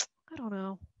 I don't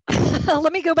know.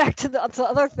 Let me go back to the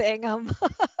other thing.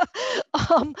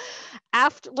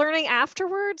 After learning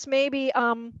afterwards, maybe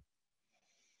one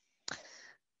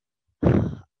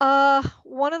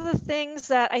of the things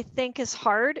that I think is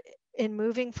hard in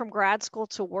moving from grad school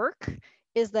to work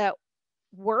is that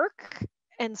work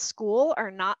and school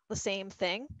are not the same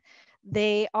thing.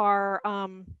 They are,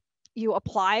 you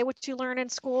apply what you learn in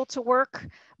school to work,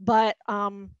 but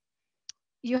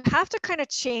you have to kind of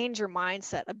change your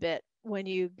mindset a bit when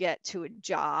you get to a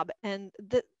job. And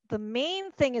the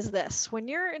main thing is this: when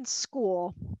you're in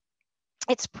school,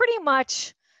 it's pretty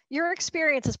much, your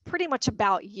experience is pretty much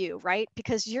about you, right?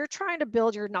 Because you're trying to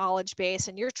build your knowledge base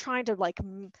and you're trying to like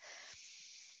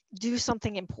do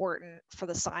something important for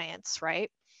the science, right?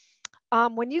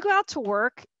 When you go out to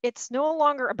work, it's no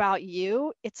longer about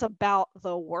you, it's about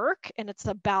the work, and it's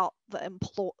about the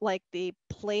like the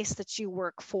place that you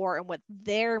work for and what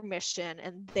their mission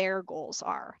and their goals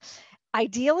are.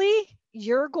 Ideally,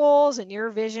 your goals and your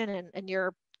vision and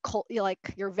your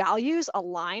like your values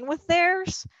align with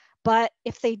theirs, but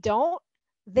if they don't,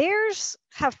 theirs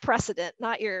have precedent,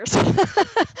 not yours.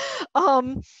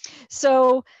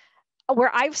 So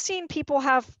where I've seen people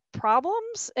have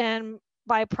problems, and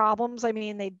by problems I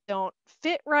mean they don't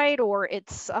fit right, or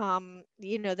it's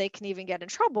you know, they can even get in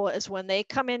trouble, is when they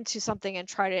come into something and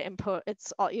try to input,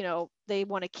 it's you know, they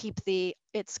want to keep the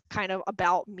it's kind of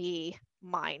about me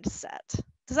mindset.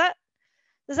 Does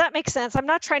that make sense? I'm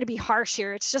not trying to be harsh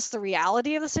here. It's just the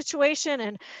reality of the situation.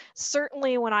 And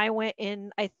certainly when I went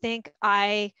in, I think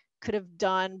I could have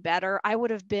done better. I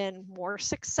would have been more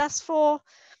successful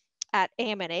at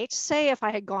AM&H, say, if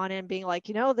I had gone in being like,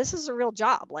 you know, this is a real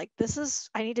job. Like, this is,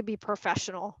 I need to be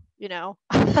professional, you know.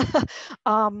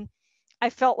 I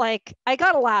felt like I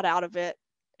got a lot out of it,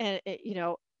 and it, you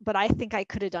know, but I think I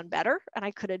could have done better, and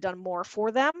I could have done more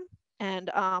for them.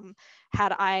 And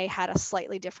had I had a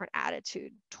slightly different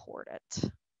attitude toward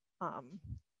it.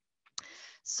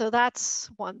 So that's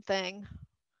one thing.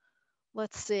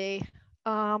 Let's see.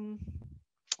 I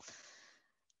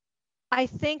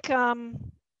think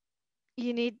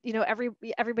you need, you know,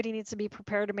 everybody needs to be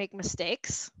prepared to make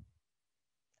mistakes.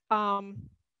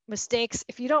 Mistakes,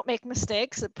 if you don't make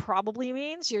mistakes, it probably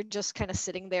means you're just kind of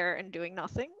sitting there and doing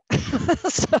nothing.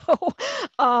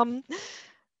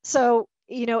 So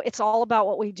you know, it's all about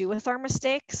what we do with our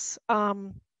mistakes,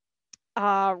 rather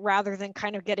than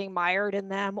kind of getting mired in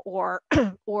them, or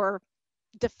or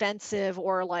defensive,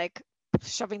 or like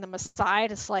shoving them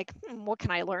aside. It's like, what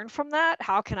can I learn from that?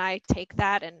 How can I take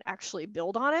that and actually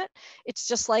build on it? It's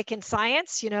just like in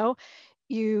science, you know,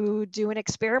 you do an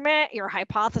experiment, your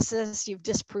hypothesis, you've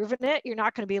disproven it. You're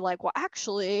not going to be like, well,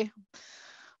 actually,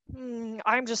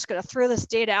 I'm just going to throw this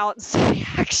data out and say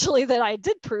actually that I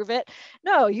did prove it.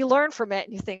 No, you learn from it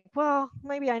and you think, well,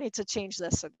 maybe I need to change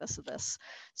this or this or this.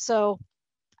 So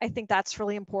I think that's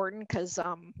really important, because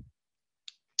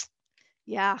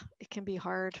yeah, it can be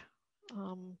hard.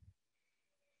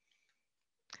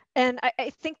 And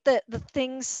I think that the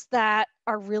things that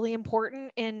are really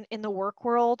important in the work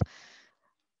world,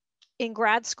 in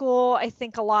grad school, I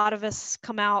think a lot of us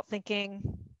come out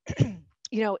thinking,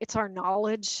 you know, it's our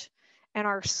knowledge and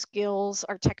our skills,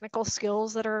 our technical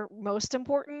skills, that are most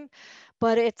important.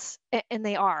 But it's, and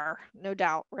they are, no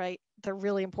doubt, right? They're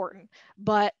really important.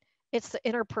 But it's the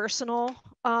interpersonal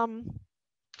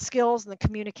skills and the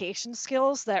communication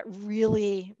skills that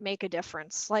really make a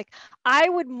difference. Like I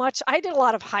did a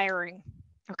lot of hiring,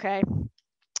 okay?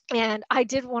 And I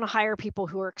did want to hire people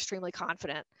who are extremely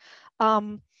confident,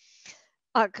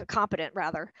 competent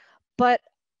rather. But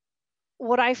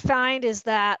what I find is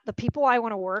that the people I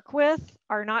want to work with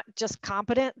are not just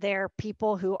competent, they're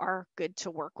people who are good to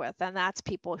work with. And that's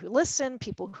people who listen,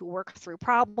 people who work through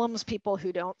problems, people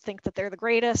who don't think that they're the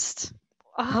greatest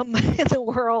in the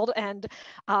world. And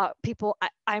people,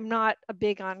 I'm not a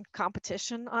big on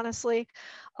competition, honestly.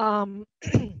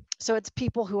 So it's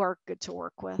people who are good to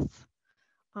work with.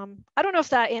 I don't know if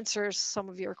that answers some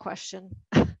of your question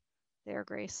there,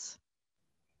 Grace.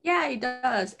 Yeah, it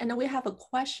does. And we have a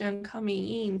question coming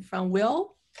in from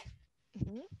Will.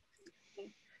 Mm-hmm.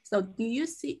 So do you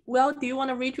see, Will, do you want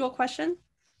to read your question?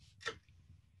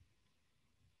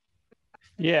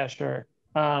 Yeah, sure.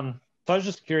 So I was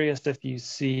just curious if you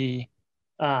see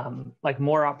like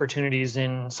more opportunities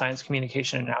in science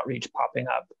communication and outreach popping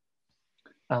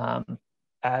up,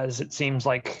 as it seems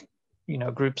like, you know,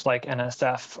 groups like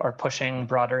NSF are pushing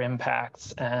broader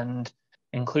impacts and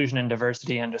inclusion and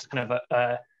diversity, and just kind of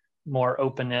a more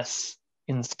openness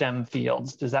in STEM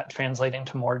fields. Does that translate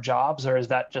into more jobs, or is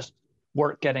that just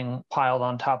work getting piled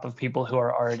on top of people who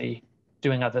are already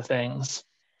doing other things?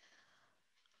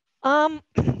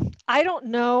 I don't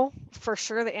know for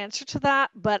sure the answer to that,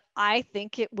 but I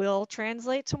think it will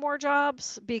translate to more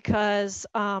jobs, because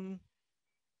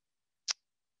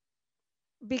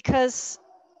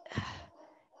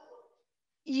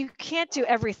you can't do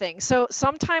everything. So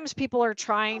sometimes people are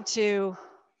trying to,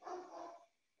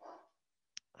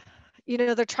 you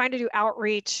know, they're trying to do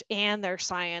outreach and their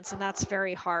science, and that's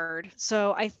very hard.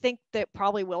 So I think that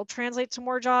probably will translate to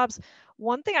more jobs.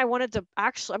 One thing I wanted to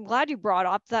actually, I'm glad you brought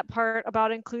up that part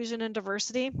about inclusion and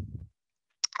diversity.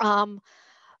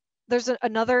 There's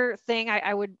another thing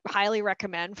I would highly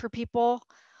recommend for people.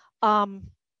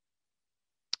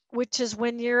 which is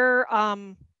when you're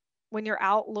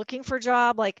out looking for a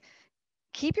job, like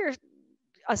keep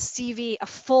a CV, a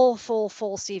full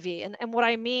CV. And what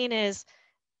I mean is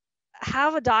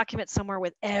have a document somewhere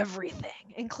with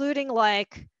everything, including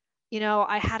like,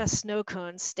 I had a snow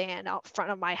cone stand out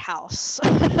front of my house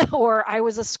or I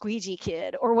was a squeegee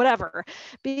kid or whatever,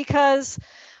 because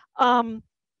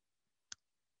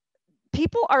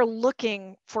people are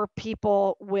looking for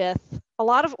people a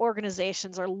lot of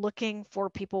organizations are looking for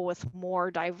people with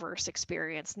more diverse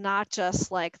experience, not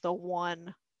just like the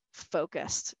one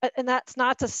focused. And that's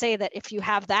not to say that if you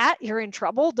have that, you're in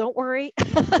trouble. Don't worry,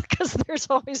 because there's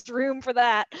always room for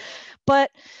that. But,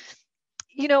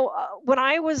 when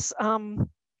I was,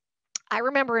 I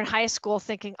remember in high school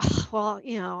thinking, oh,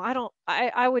 well,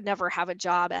 I would never have a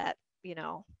job at,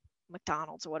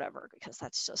 McDonald's or whatever, because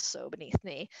that's just so beneath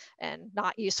me and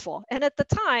not useful. And at the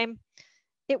time,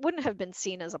 it wouldn't have been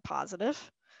seen as a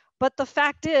positive. But the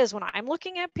fact is, when I'm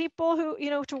looking at people who,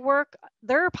 to work,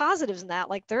 there are positives in that.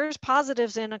 Like there's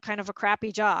positives in a kind of a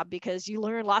crappy job because you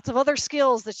learn lots of other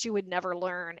skills that you would never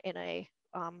learn in a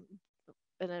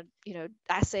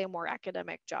essay, more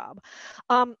academic job.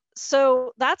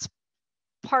 So that's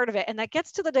part of it. And that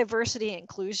gets to the diversity and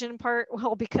inclusion part.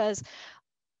 Well, because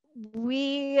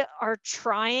we are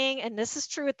trying, and this is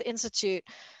true at the Institute.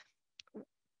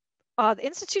 The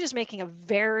Institute is making a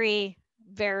very,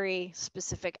 very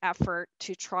specific effort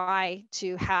to try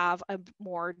to have a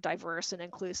more diverse and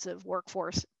inclusive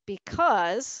workforce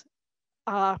because,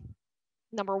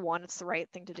 number one, it's the right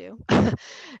thing to do.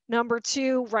 Number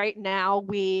two, right now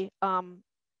we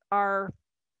our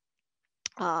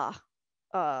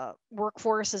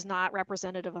workforce is not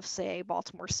representative of, say,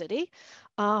 Baltimore City.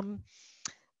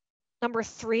 Number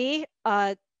three,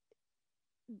 I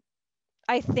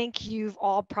think you've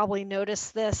all probably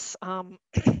noticed this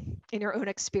in your own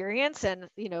experience, and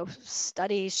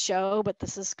studies show, but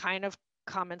this is kind of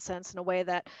common sense in a way,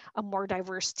 that a more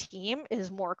diverse team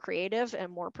is more creative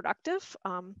and more productive.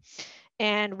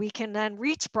 And we can then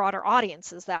reach broader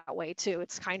audiences that way too.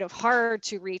 It's kind of hard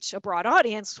to reach a broad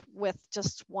audience with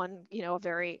just one, a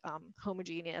very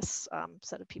homogeneous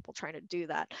set of people trying to do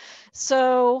that.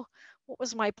 So what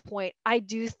was my point? I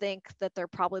do think that there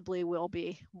probably will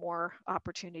be more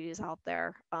opportunities out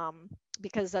there,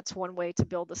 because that's one way to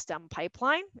build the STEM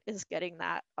pipeline, is getting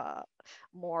that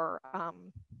more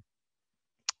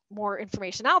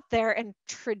information out there. And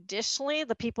traditionally,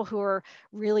 the people who are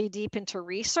really deep into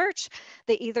research,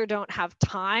 they either don't have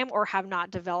time or have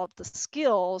not developed the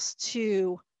skills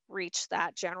to reach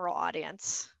that general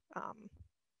audience.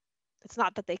 It's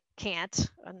not that they can't,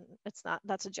 and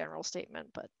that's a general statement,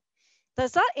 but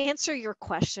does that answer your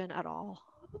question at all?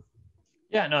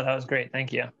 Yeah, no, that was great.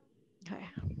 Thank you. Okay.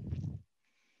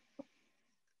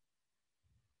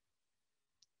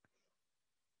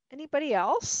 Anybody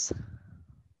else?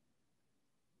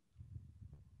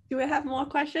 Do we have more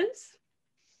questions?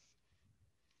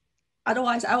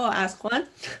 Otherwise, I will ask one,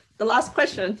 the last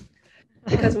question,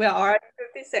 because we are already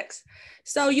 56.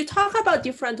 So you talk about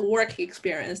different work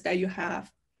experience that you have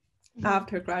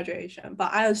after graduation,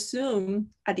 but I assume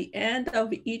at the end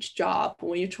of each job,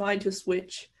 when you're trying to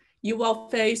switch, you will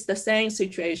face the same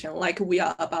situation, like we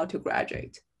are about to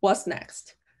graduate. What's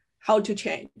next? How to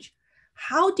change?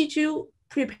 How did you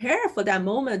prepare for that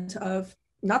moment of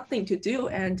nothing to do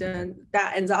and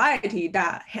that anxiety?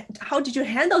 How did you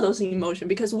handle those emotions?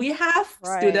 Because we have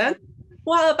students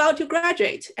who are about to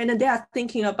graduate and then they are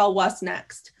thinking about what's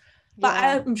next. But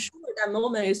I'm sure that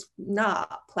moment is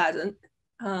not pleasant.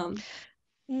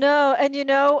 No, and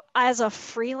as a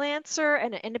freelancer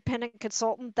and an independent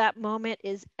consultant, that moment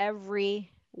is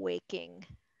every waking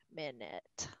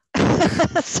minute.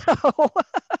 So,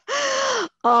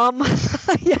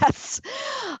 yes,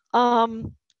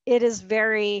 it is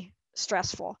very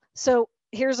stressful. So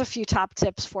here's a few top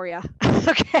tips for you.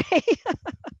 Okay.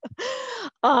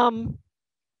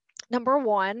 Number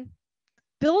one,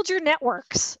 build your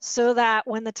networks so that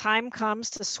when the time comes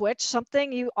to switch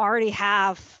something, you already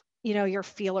have, your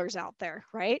feelers out there,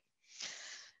 right?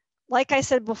 Like I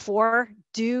said before,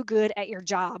 do good at your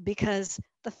job, because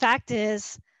the fact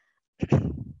is,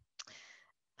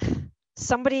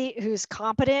 somebody who's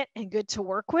competent and good to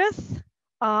work with,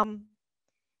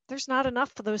 there's not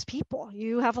enough for those people.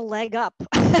 You have a leg up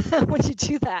when you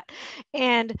do that.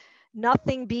 And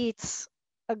nothing beats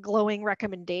a glowing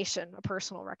recommendation, a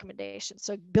personal recommendation.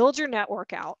 So build your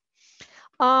network out.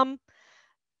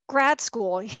 Grad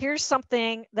school, here's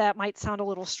something that might sound a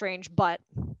little strange, but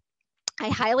I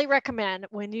highly recommend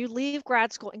when you leave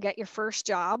grad school and get your first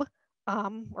job,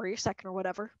 or your second or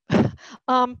whatever,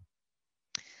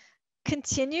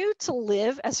 continue to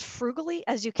live as frugally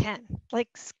as you can. Like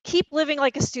keep living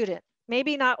like a student.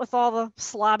 Maybe not with all the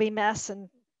slobby mess and,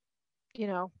 you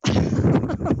know,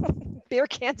 beer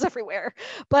cans everywhere.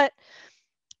 But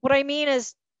what I mean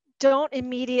is don't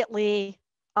immediately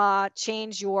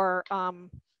change your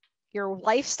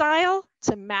lifestyle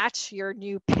to match your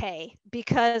new pay,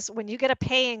 because when you get a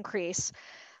pay increase,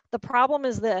 the problem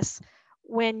is this: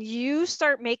 when you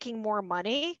start making more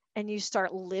money and you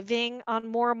start living on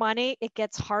more money, it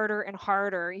gets harder and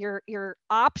harder. Your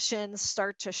options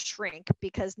start to shrink,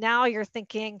 because now you're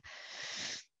thinking,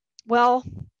 well,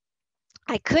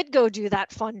 I could go do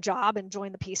that fun job and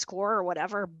join the Peace Corps or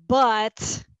whatever,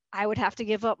 but I would have to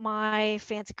give up my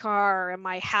fancy car and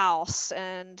my house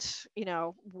and, you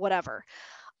know, whatever.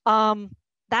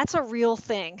 That's a real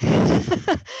thing.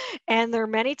 And there are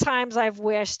many times I've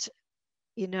wished,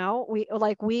 you know,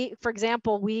 for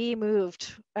example, we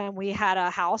moved and we had a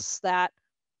house that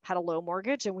had a low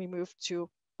mortgage, and we moved to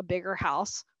a bigger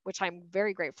house, which I'm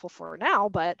very grateful for now,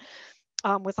 but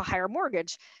with a higher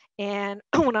mortgage. And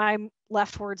when I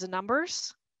left words and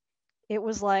numbers, it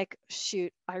was like,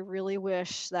 shoot, I really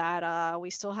wish that we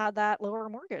still had that lower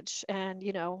mortgage. And,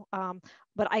 you know,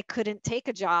 but I couldn't take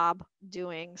a job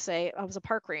doing, say, I was a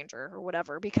park ranger or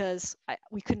whatever, because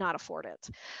we could not afford it.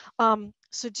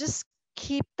 So just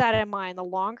keep that in mind. The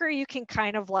longer you can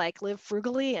kind of like live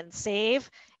frugally and save,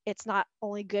 it's not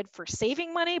only good for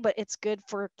saving money, but it's good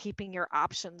for keeping your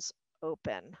options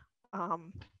open.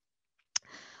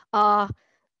 The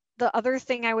other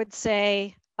thing I would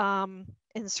say,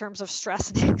 in terms of stress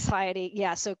and anxiety,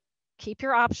 yeah, so keep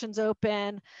your options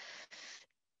open,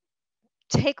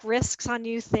 take risks on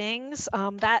new things.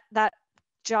 That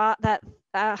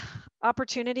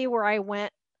opportunity where I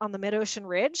went on the Mid-Ocean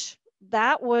Ridge,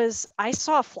 I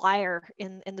saw a flyer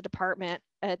in the department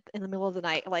in the middle of the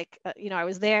night. Like, you know, I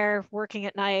was there working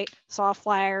at night, saw a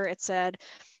flyer. It said,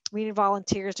 we need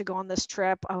volunteers to go on this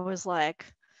trip. I was like,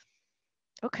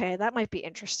 okay, that might be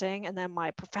interesting. And then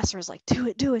my professor was like, do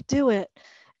it, do it, do it.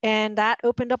 And that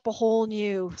opened up a whole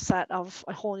new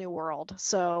world.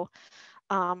 So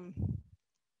does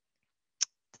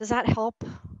that help?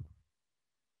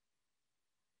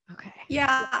 Okay.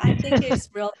 Yeah, I think it's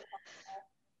really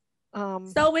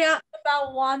helpful. So we are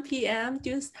about 1 p.m.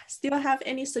 Do you still have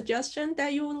any suggestion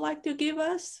that you would like to give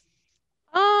us?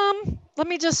 Let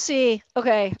me just see.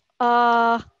 Okay.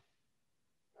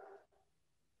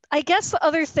 I guess the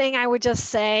other thing I would just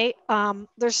say,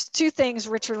 there's two things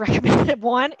Richard recommended.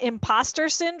 One, imposter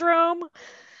syndrome.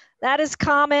 That is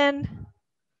common.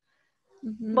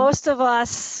 Mm-hmm. Most of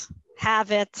us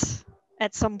have it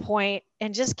at some point.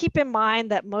 And just keep in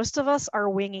mind that most of us are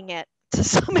winging it to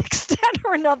some extent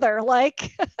or another.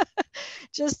 Like,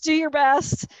 just do your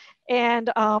best.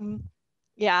 And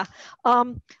yeah.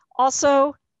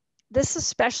 Also, this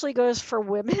especially goes for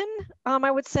women,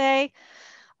 I would say.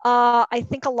 I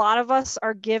think a lot of us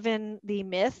are given the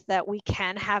myth that we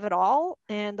can have it all.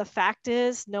 And the fact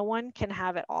is, no one can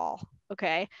have it all.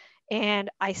 Okay. And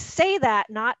I say that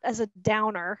not as a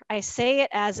downer, I say it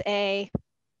as a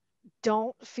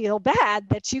don't feel bad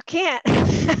that you can't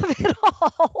have it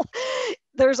all.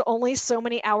 There's only so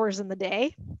many hours in the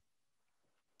day,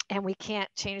 and we can't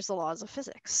change the laws of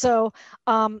physics. So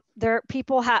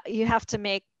you have to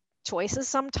make choices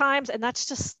sometimes, and that's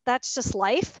just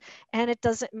life, and it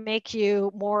doesn't make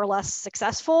you more or less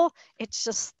successful. It's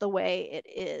just the way it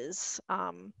is.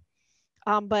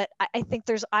 But I think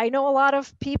I know a lot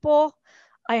of people.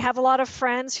 I have a lot of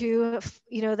friends who,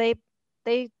 you know,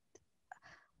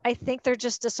 I think they're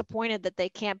just disappointed that they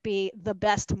can't be the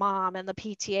best mom and the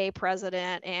PTA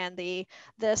president and the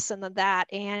this and the that,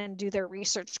 and do their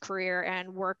research career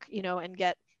and work, you know, and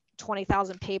get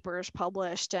 20,000 papers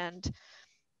published, and,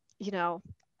 you know,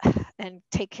 and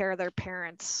take care of their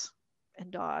parents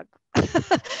and dog.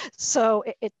 So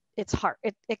it's hard.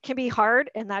 It can be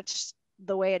hard, and that's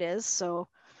the way it is. So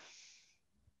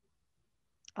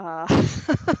I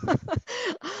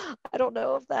don't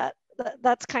know if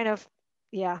that's kind of,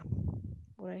 yeah,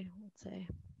 what I would say.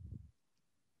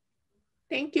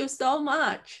 Thank you so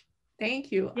much.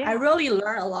 Thank you. Yeah. I really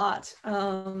learned a lot.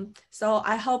 So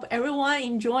I hope everyone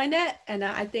enjoyed it. And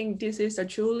I think this is a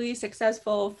truly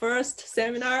successful first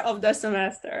seminar of the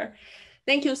semester.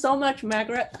 Thank you so much,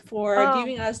 Margaret, for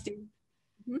giving us the...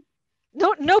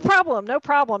 No problem. No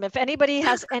problem. If anybody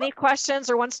has any questions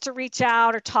or wants to reach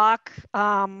out or talk,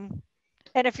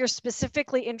 and if you're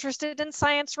specifically interested in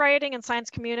science writing and science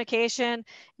communication,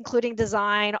 including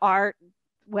design, art,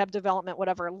 web development,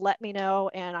 whatever, let me know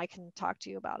and I can talk to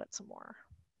you about it some more.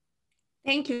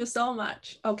 Thank you so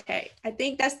much. Okay, I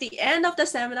think that's the end of the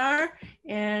seminar,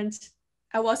 and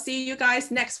I will see you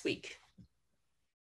guys next week.